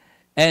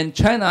 And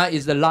China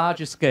is the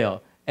large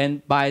scale,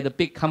 and by the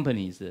big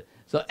companies.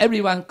 So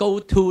everyone go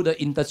to the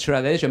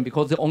industrialization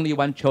because there's only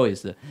one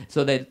choice.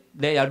 So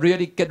they are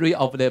really get rid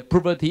of the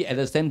poverty at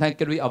the same time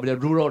get rid of the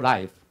rural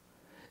life.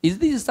 Is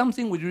this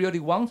something we really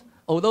want?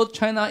 Although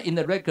China in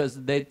the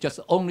records, they just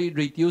only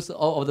reduce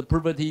all of the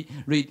poverty,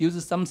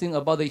 reduce something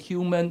about the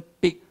human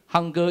big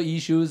hunger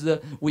issues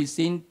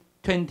within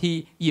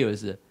 20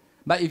 years.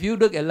 But if you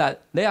look at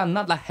that, they are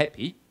not that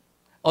happy,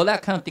 or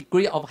that kind of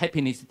degree of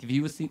happiness, if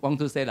you want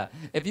to say that.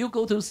 If you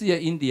go to see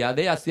India,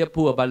 they are still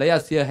poor, but they are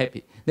still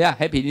happy. They are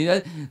happy.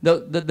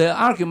 The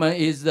argument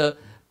is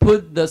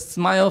put the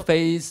smile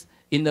face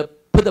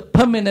put a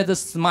permanent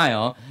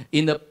smile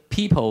in the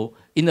people,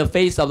 in the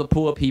face of the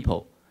poor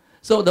people.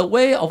 So the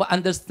way of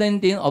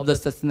understanding of the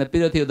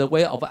sustainability, the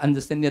way of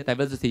understanding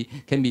diversity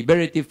can be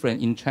very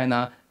different in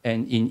China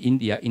and in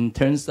India in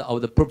terms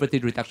of the poverty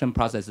reduction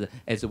process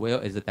as well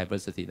as the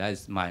diversity. That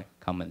is my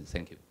comment.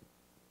 Thank you.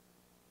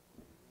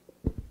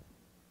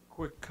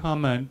 Quick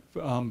comment,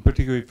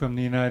 particularly from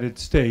the United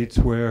States,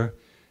 where,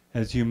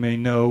 as you may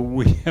know,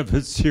 we have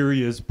a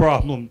serious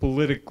problem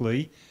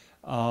politically,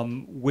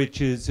 which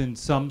is in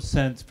some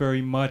sense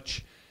very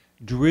much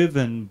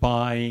driven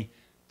by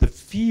the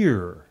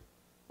fear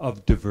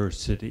of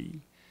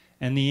diversity.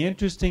 And the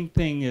interesting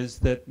thing is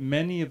that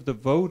many of the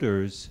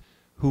voters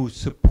who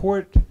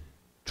support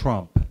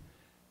Trump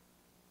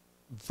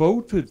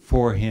voted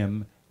for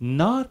him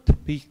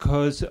not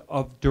because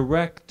of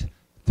direct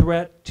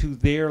threat to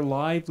their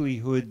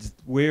livelihoods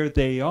where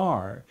they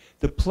are.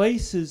 The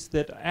places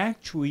that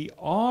actually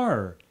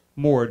are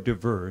more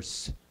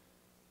diverse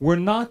were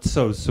not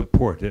so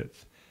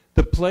supportive.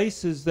 The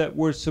places that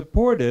were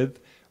supportive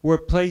were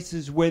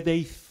places where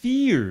they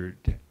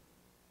feared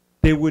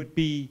there would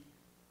be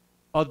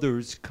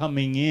others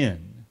coming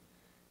in,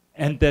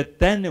 and that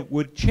then it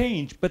would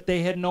change, but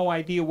they had no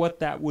idea what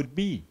that would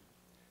be.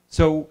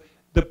 So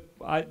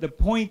the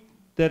point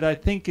that I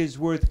think is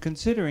worth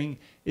considering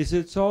is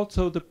it's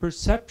also the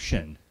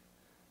perception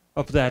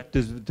of that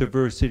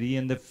diversity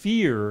and the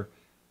fear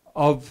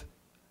of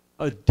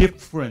a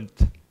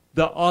different,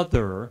 the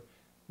other,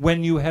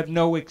 when you have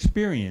no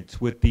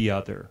experience with the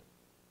other.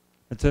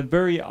 It's a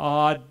very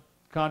odd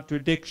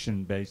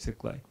contradiction,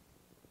 basically.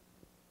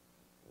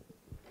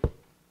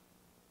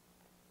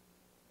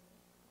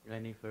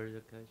 Any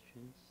further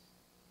questions?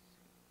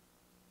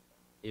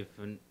 If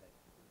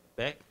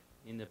back,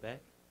 in the back,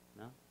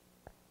 no?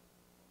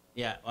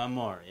 Yeah, one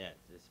more, yes,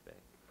 this back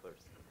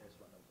first.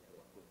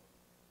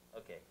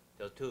 Okay,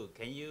 so two,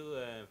 can you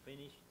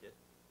finish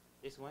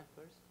this one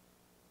first?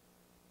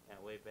 Yeah,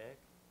 way back.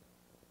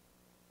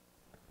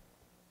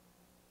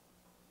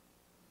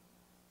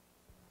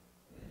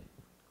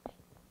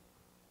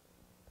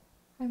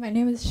 Hi, my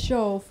name is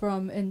Shou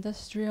from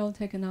Industrial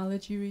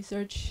Technology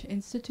Research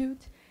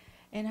Institute,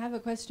 and I have a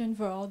question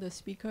for all the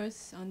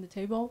speakers on the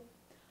table.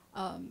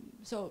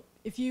 So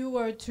if you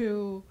were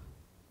to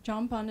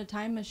jump on a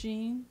time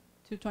machine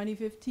to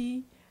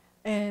 2050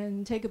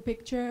 and take a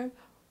picture,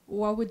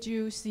 what would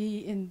you see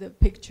in the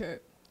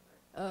picture?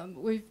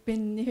 We've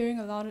been hearing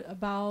a lot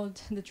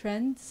about the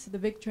trends, the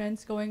big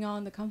trends going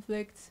on, the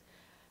conflicts,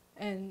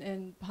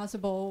 and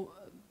possible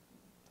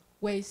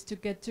ways to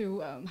get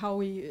to how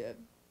we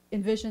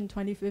envision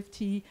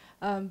 2050.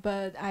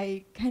 But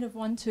I kind of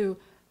want to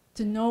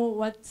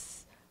know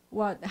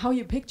how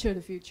you picture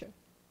the future.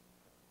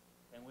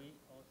 Can we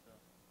also?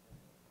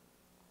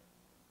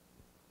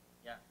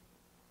 Yeah.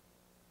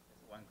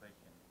 Just one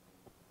question.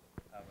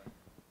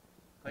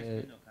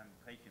 Question or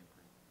question,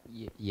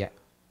 please. Yeah.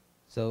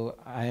 So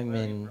I'm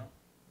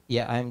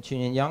I'm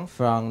Chunyan Yang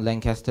from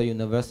Lancaster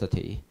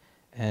University.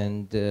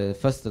 And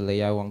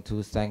firstly, I want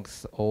to thank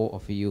all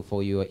of you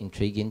for your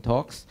intriguing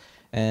talks.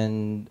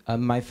 And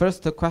my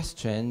first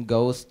question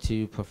goes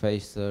to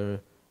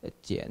Professor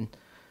Jian.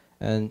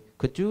 And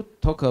could you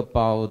talk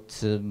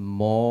about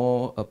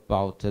more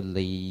about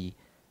the,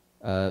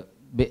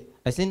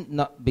 I think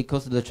not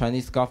because the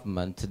Chinese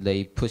government,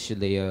 they push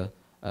their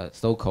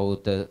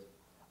so-called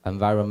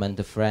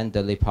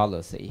environment-friendly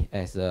policy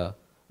as a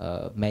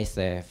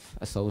massive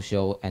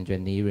social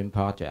engineering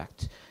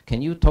project.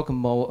 Can you talk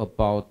more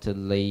about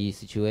the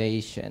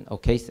situation or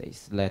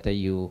cases that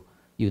you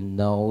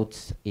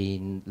note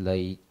in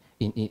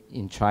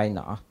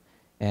China?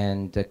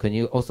 And can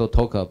you also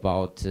talk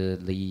about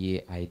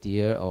the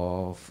idea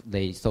of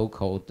the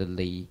so-called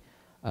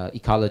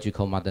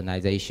ecological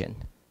modernization?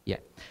 Yeah.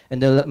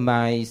 And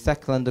my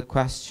second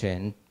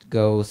question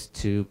goes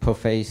to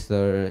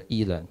Professor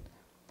Ilan.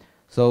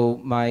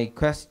 So my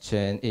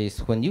question is,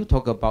 when you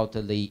talk about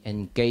the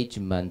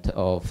engagement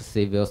of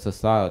civil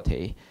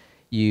society,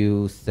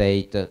 you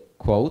say the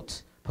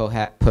quote,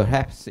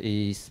 perhaps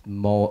is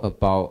more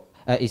about,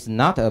 it's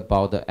not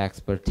about the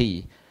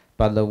expertise,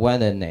 but the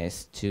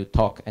willingness to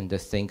talk and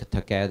think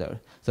together.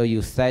 So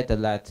you said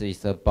that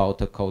it's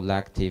about a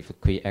collective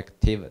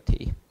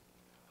creativity.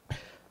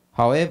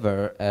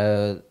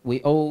 However,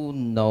 we all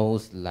know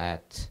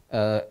that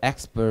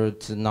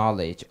expert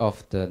knowledge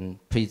often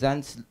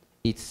presents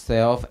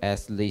itself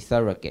as the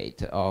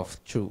surrogate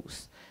of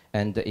truth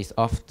and is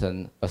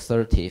often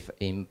assertive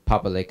in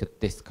public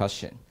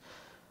discussion.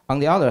 On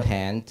the other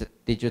hand,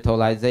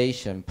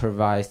 digitalization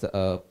provides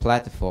a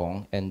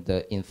platform and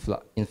the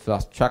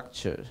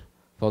infrastructure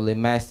for the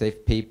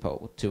massive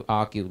people to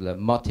argue the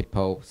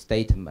multiple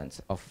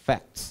statements of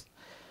facts.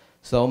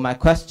 So my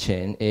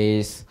question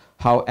is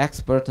how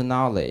expert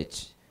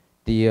knowledge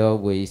deal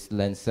with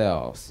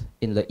themselves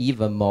in the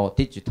even more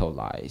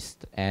digitalized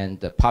and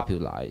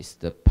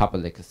popularized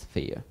public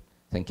sphere.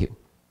 Thank you.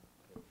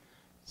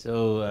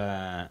 So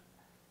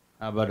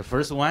how about the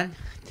first one?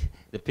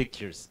 The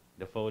pictures,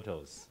 the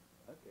photos.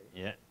 Okay.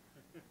 Yeah.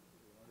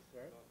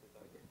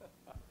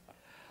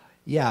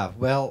 Yeah,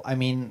 well, I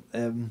mean,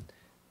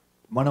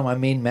 one of my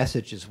main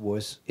messages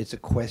was it's a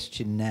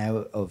question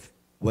now of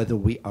whether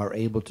we are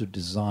able to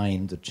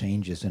design the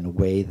changes in a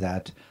way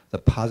that the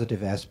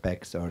positive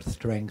aspects are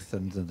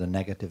strengthened and the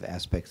negative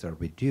aspects are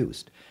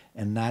reduced.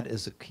 And that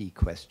is a key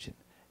question.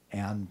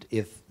 And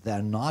if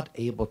they're not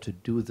able to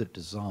do the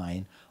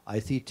design, I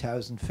see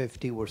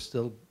 2050 we're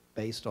still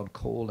based on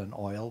coal and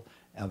oil,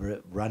 and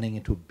we're running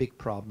into big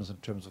problems in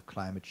terms of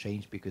climate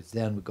change, because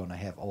then we're going to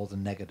have all the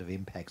negative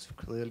impacts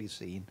clearly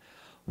seen.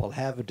 We'll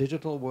have a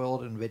digital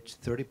world in which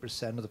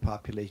 30% of the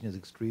population is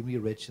extremely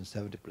rich and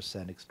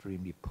 70%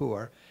 extremely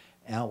poor.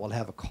 And we'll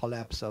have a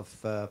collapse of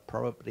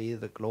probably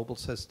the global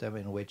system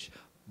in which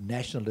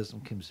nationalism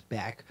comes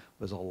back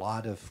with a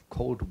lot of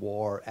Cold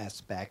War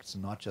aspects,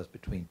 not just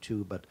between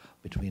two, but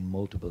between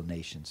multiple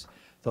nations.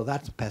 So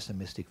that's a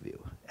pessimistic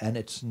view. And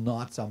it's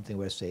not something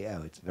where I say,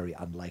 oh, it's very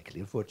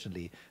unlikely.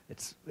 Unfortunately,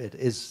 it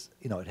is,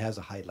 it has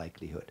a high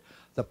likelihood.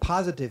 The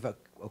positive,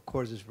 of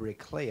course, is very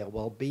clear.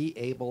 We'll be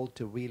able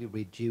to really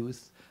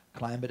reduce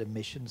climate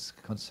emissions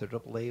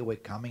considerably. We're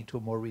coming to a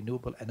more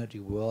renewable energy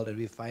world, and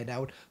we find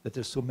out that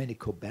there's so many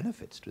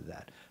co-benefits to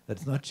that.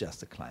 That's not just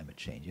the climate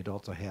change. It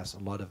also has a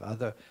lot of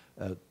other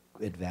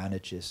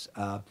advantages.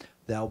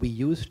 That we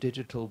use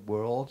digital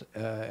world,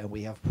 and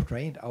we have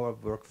trained our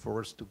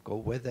workforce to go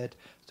with it.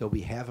 So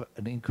we have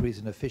an increase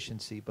in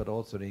efficiency, but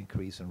also an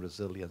increase in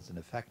resilience and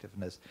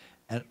effectiveness.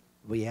 And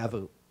we have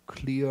a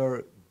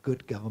clear,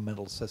 good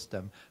governmental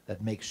system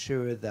that makes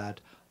sure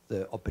that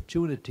the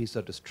opportunities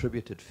are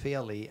distributed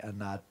fairly and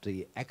that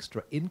the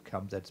extra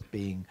income that's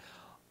being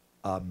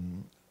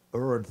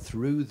earned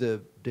through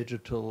the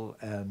digital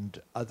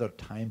and other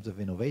types of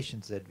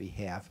innovations that we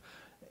have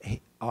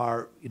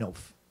are,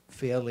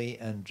 fairly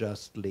and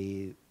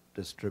justly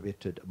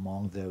distributed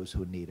among those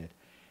who need it.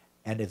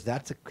 And if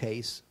that's the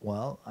case,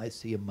 well, I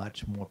see a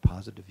much more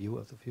positive view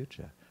of the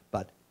future.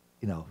 But,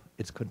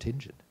 it's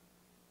contingent.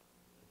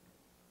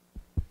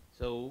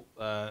 So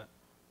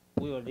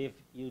we will leave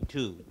you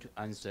two to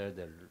answer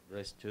the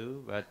rest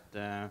too, but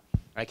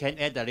I can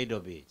add a little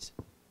bit.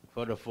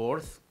 For the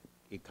fourth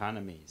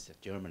economies of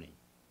Germany,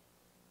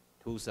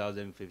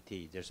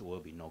 2050, there will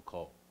be no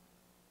coal.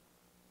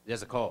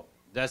 There's a coal.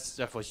 That's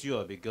for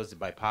sure, because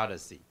by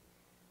policy.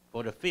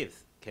 For the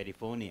fifth,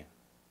 California,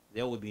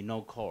 there will be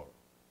no coal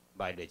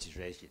by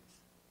legislation.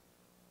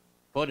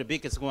 For the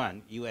biggest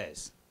one,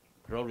 US,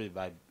 probably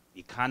by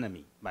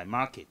economy, by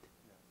market,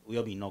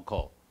 will be no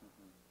coal.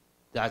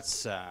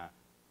 That's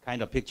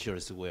kind of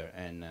pictures where,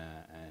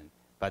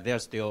 but there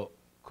still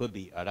could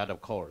be a lot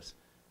of coals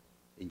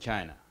in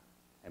China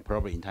and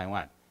probably in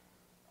Taiwan.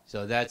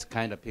 So that's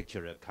kind of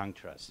picture of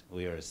contrast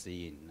we are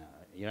seeing.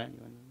 Ilan,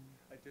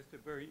 just a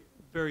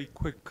very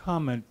quick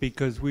comment,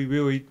 because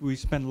we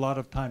spend a lot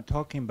of time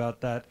talking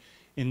about that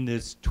in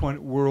this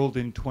World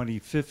in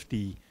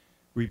 2050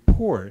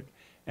 report,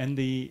 and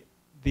the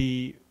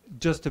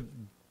just a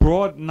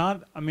broad,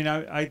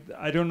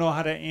 I don't know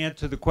how to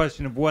answer the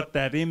question of what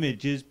that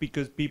image is,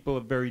 because people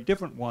have very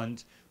different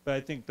ones, but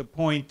I think the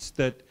points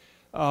that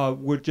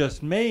were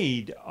just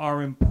made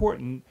are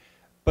important.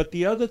 But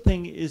the other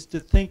thing is to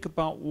think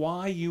about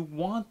why you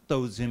want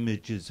those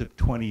images of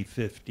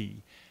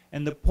 2050.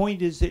 And the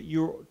point is that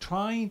you're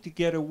trying to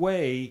get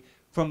away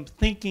from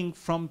thinking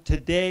from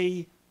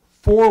today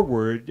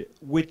forward,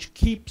 which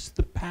keeps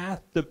the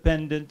path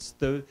dependence,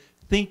 the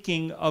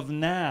thinking of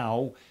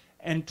now,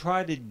 and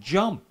try to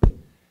jump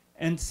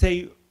and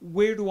say,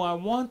 where do I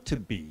want to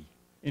be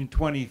in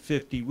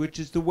 2050, which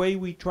is the way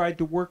we tried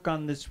to work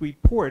on this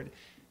report,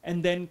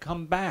 and then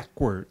come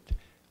backward,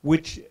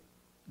 which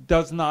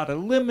does not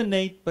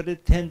eliminate, but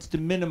it tends to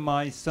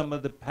minimize some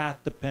of the path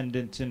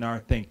dependence in our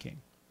thinking.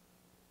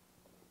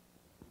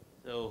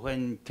 So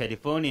when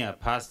California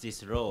passed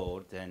this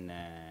road, then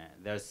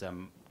there's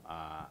some,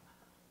 I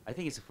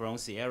think it's from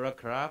Sierra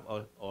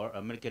Club or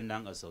American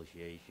Lung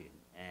Association,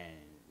 and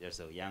there's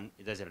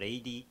a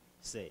lady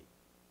say,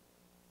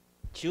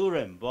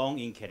 children born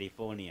in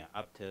California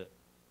after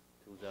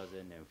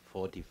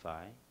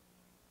 2045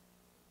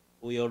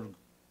 will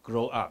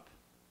grow up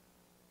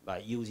by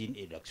using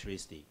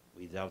electricity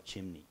without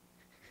chimney.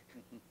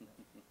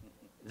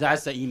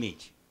 That's the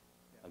image.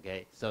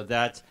 Okay, so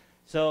that's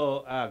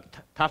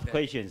tough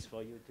questions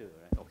for you too,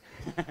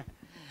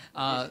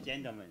 right?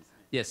 Gentlemen.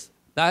 Yes,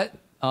 that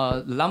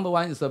number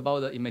one is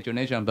about the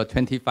imagination of the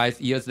 25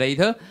 years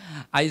later.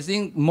 I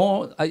think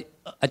more. I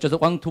just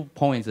want 2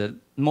 points.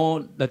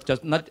 More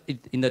just not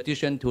in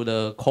addition to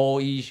the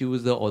core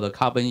issues or the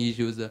carbon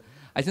issues.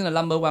 I think the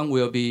number one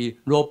will be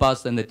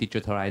robust and the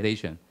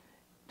digitalization.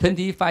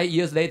 25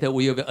 years later,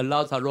 we will be a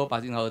lot of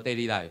robots in our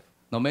daily life,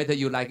 no matter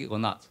you like it or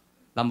not.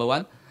 Number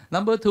one.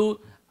 Number two,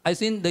 I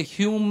think the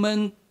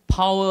human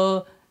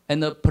power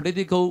and the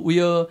political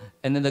will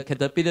and then the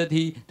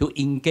capability to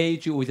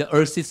engage with the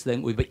Earth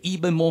system will be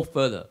even more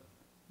further.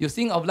 You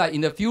think of that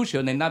in the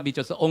future, they not be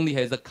just only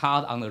has a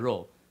car on the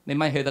road. They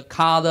might have a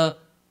car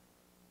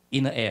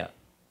in the air.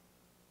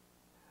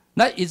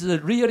 That is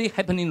really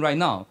happening right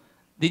now.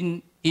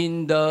 In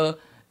the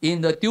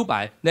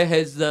Dubai, there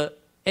has the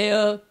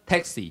air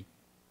taxi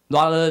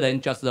rather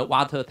than just the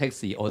water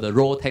taxi or the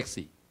road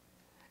taxi.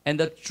 And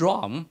the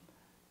drone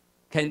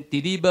can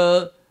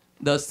deliver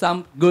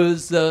some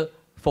goods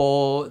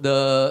for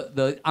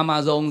the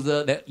Amazons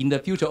that in the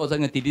future also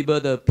can deliver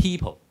the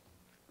people.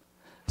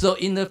 So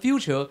in the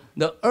future,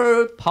 the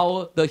earth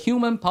power, the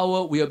human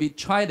power will be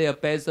try their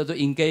best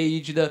to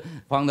engage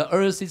from the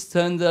earth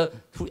system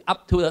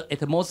up to the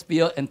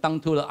atmosphere and down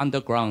to the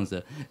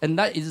underground. And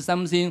that is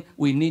something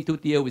we need to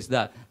deal with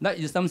that. That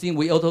is something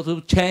we also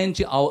to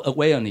change our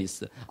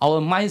awareness, our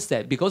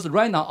mindset, because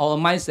right now our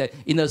mindset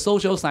in the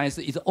social science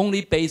is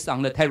only based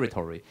on the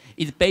territory.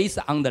 It's based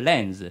on the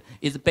lands.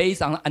 It's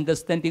based on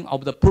understanding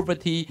of the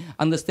property,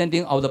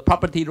 understanding of the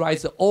property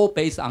rights, all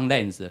based on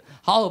lands.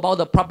 How about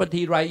the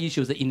property right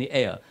issues in the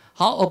air?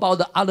 How about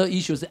the other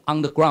issues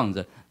on the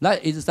ground?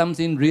 That is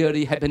something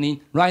really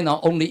happening right now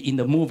only in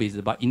the movies,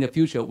 but in the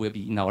future will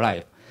be in our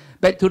life.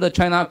 Back to the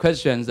China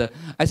questions.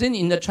 I think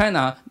in the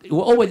China, we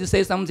always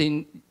say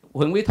something,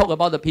 when we talk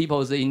about the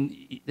people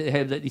they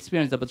have the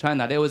experience of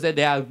China, they will say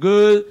they are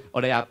good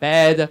or they are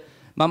bad.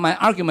 But my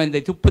argument,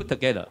 they to put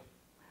together.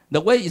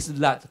 The way is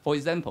that, for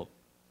example,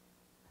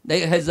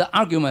 they has an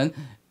argument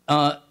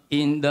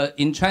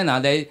in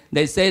China,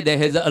 they say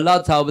there is a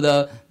lot of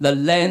the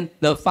land,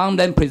 the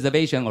farmland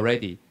preservation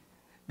already,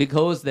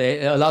 because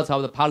there are a lot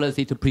of the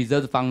policy to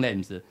preserve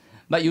farmlands.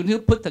 But you need to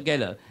put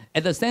together.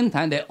 At the same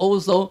time, they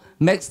also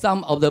make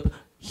some of the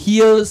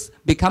hills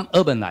become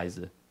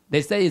urbanized.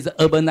 They say it's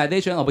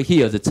urbanization of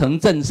hills, 城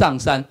镇上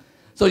山.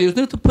 So you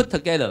need to put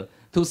together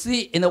to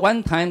see in the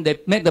one time they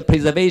make the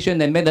preservation,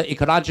 they make the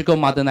ecological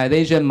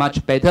modernization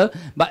much better,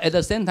 but at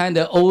the same time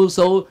they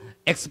also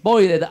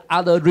exploited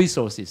other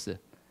resources.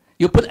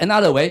 You put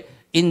another way,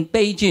 in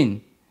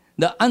Beijing,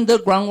 the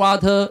underground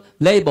water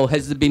level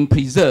has been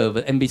preserved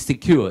and be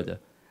secured.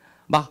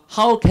 But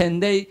how can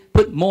they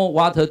put more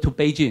water to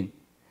Beijing?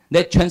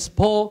 They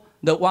transport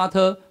the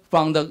water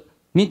from the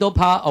middle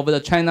part of the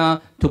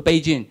China to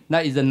Beijing.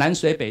 That is the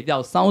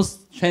Nanshui-Bei,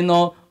 South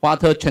Channel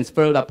Water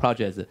Transfer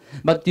Project.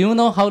 But do you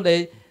know how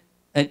they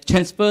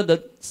transfer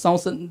the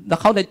south?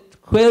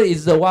 Where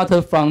is the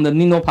water from the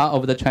middle part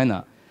of the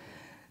China?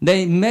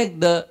 They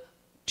make the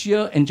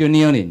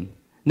geoengineering.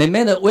 They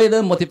made the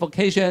weather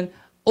modification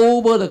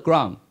over the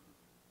ground.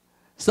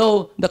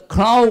 So the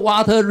cloud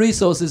water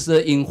resources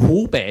in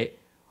Hubei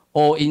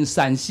or in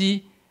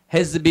Shanxi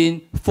has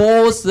been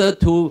forced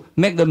to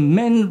make the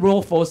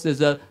mangrove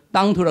forests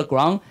down to the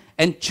ground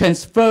and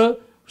transfer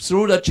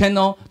through the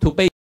channel to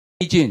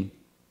Beijing.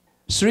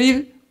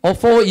 3 or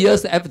 4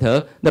 years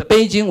after, the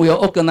Beijing will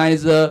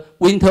organize the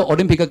Winter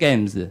Olympic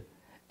Games.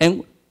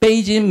 And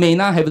Beijing may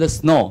not have the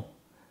snow.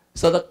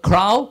 So the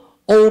crowd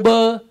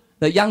over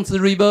the Yangtze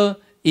River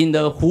in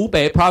the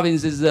Hubei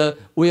provinces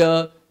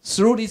will,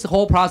 through this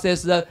whole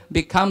process,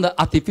 become the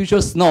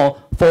artificial snow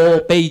for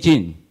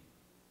Beijing.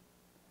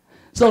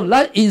 So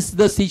that is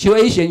the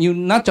situation. You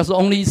not just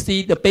only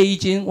see the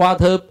Beijing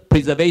water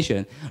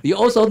preservation, you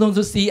also need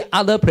to see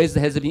other places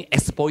has been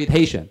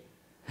exploitation.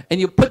 And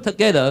you put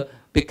together,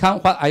 become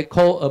what I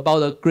call about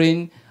the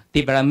green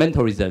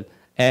developmentalism.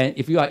 And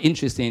if you are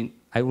interested,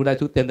 I would like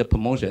to tell the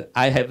promotion.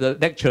 I have the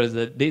lectures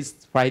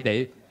this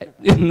Friday.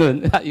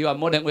 You are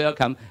more than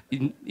welcome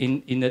in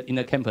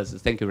the campus.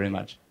 Thank you very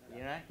much.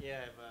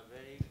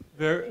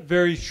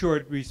 Very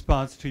short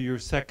response to your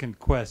second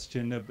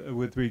question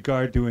with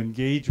regard to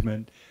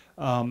engagement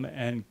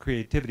and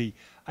creativity.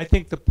 I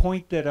think the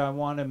point that I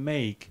want to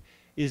make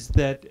is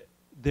that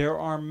there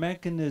are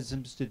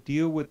mechanisms to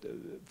deal with,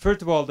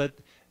 first of all,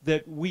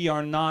 that we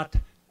are not,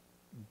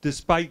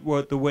 despite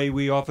the way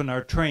we often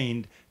are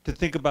trained, to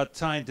think about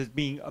science as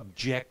being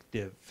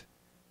objective,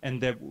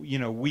 and that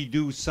we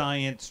do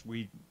science,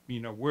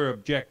 we're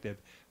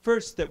objective.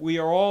 First, that we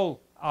are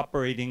all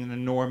operating in a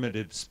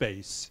normative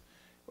space.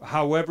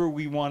 However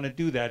we want to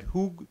do that,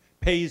 who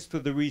pays for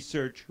the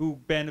research, who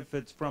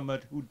benefits from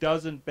it, who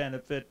doesn't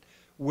benefit,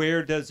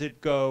 where does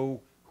it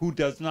go, who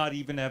does not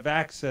even have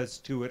access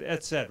to it,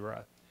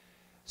 etc.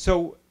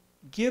 So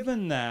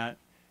given that,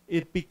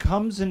 it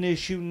becomes an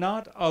issue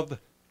not of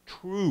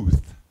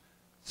truth.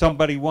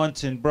 Somebody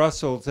once in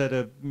Brussels at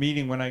a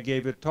meeting when I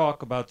gave a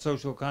talk about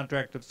social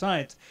contract of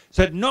science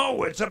said,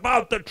 no, it's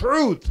about the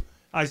truth.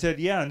 I said,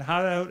 yeah, and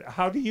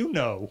how do you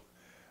know?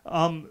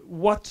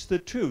 What's the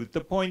truth?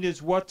 The point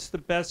is, what's the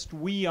best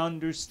we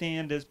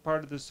understand as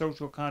part of the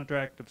social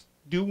contract of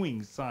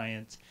doing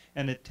science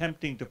and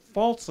attempting to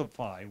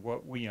falsify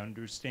what we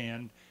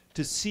understand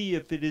to see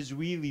if it is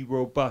really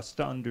robust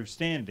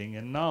understanding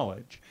and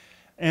knowledge.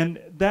 And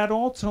that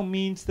also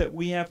means that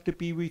we have to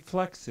be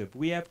reflexive.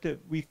 We have to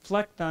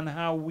reflect on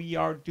how we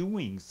are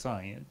doing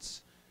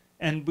science.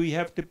 And we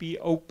have to be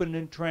open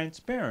and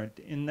transparent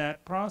in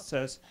that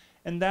process.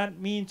 And that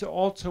means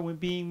also in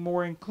being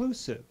more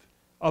inclusive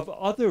of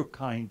other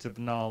kinds of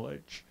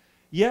knowledge.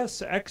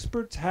 Yes,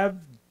 experts have,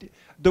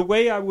 the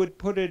way I would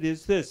put it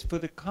is this: for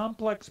the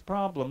complex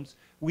problems,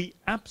 we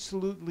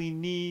absolutely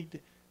need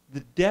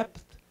the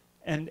depth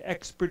and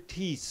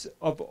expertise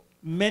of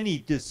many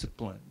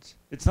disciplines.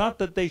 It's not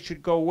that they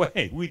should go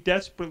away. We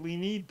desperately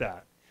need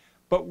that.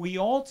 But we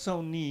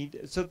also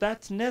need, so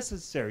that's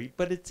necessary,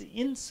 but it's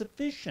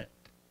insufficient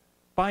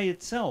by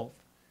itself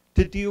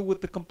to deal with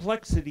the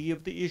complexity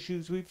of the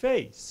issues we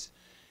face.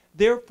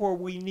 Therefore,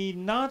 we need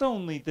not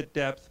only the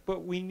depth,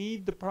 but we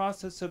need the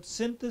process of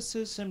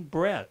synthesis and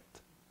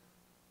breadth.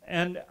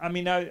 And I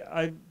mean,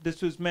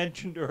 this was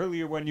mentioned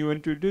earlier when you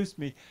introduced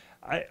me.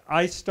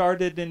 I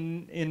started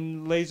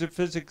in laser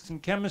physics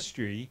and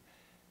chemistry,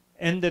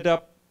 ended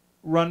up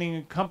running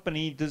a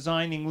company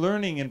designing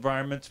learning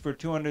environments for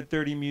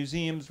 230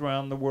 museums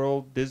around the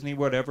world, Disney,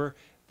 whatever,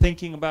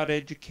 thinking about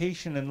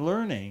education and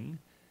learning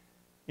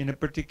in a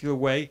particular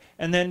way,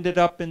 and ended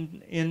up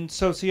in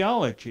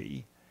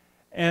sociology.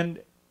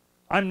 And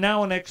I'm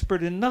now an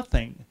expert in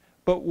nothing,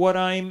 but what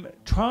I'm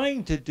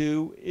trying to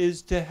do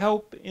is to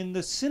help in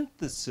the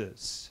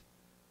synthesis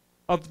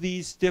of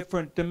these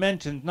different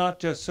dimensions, not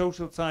just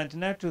social science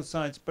and natural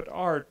science, but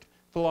art,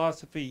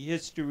 philosophy,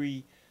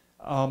 history,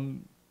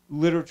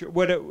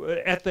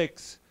 literature,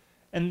 ethics,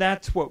 and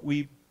that's what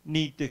we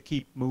need to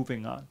keep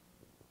moving on.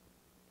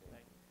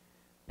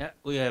 Yeah,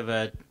 we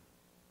have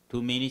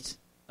 2 minutes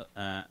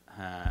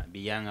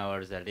beyond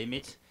our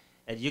limit.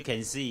 As you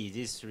can see,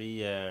 these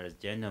 3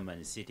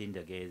 gentlemen sitting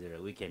together,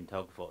 we can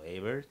talk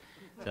forever.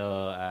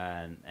 So,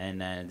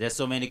 and there's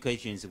so many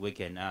questions we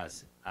can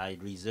ask. I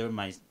reserve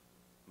my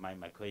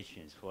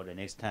questions for the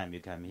next time you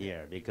come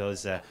here,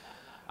 because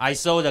I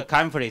saw the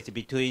conflict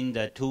between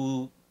the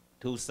two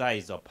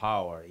sides of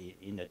power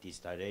in the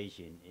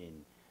digitalization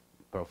in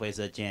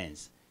Professor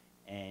James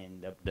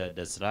and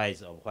the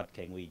slides of what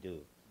can we do.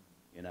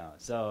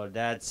 So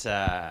that's,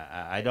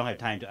 I don't have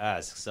time to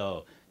ask,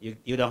 so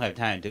you don't have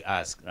time to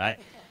ask, right?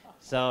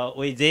 So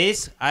with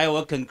this, I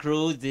will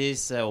conclude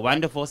these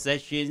wonderful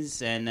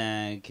sessions,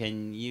 and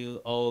can you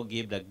all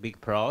give the big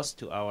applause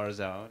to our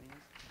audience?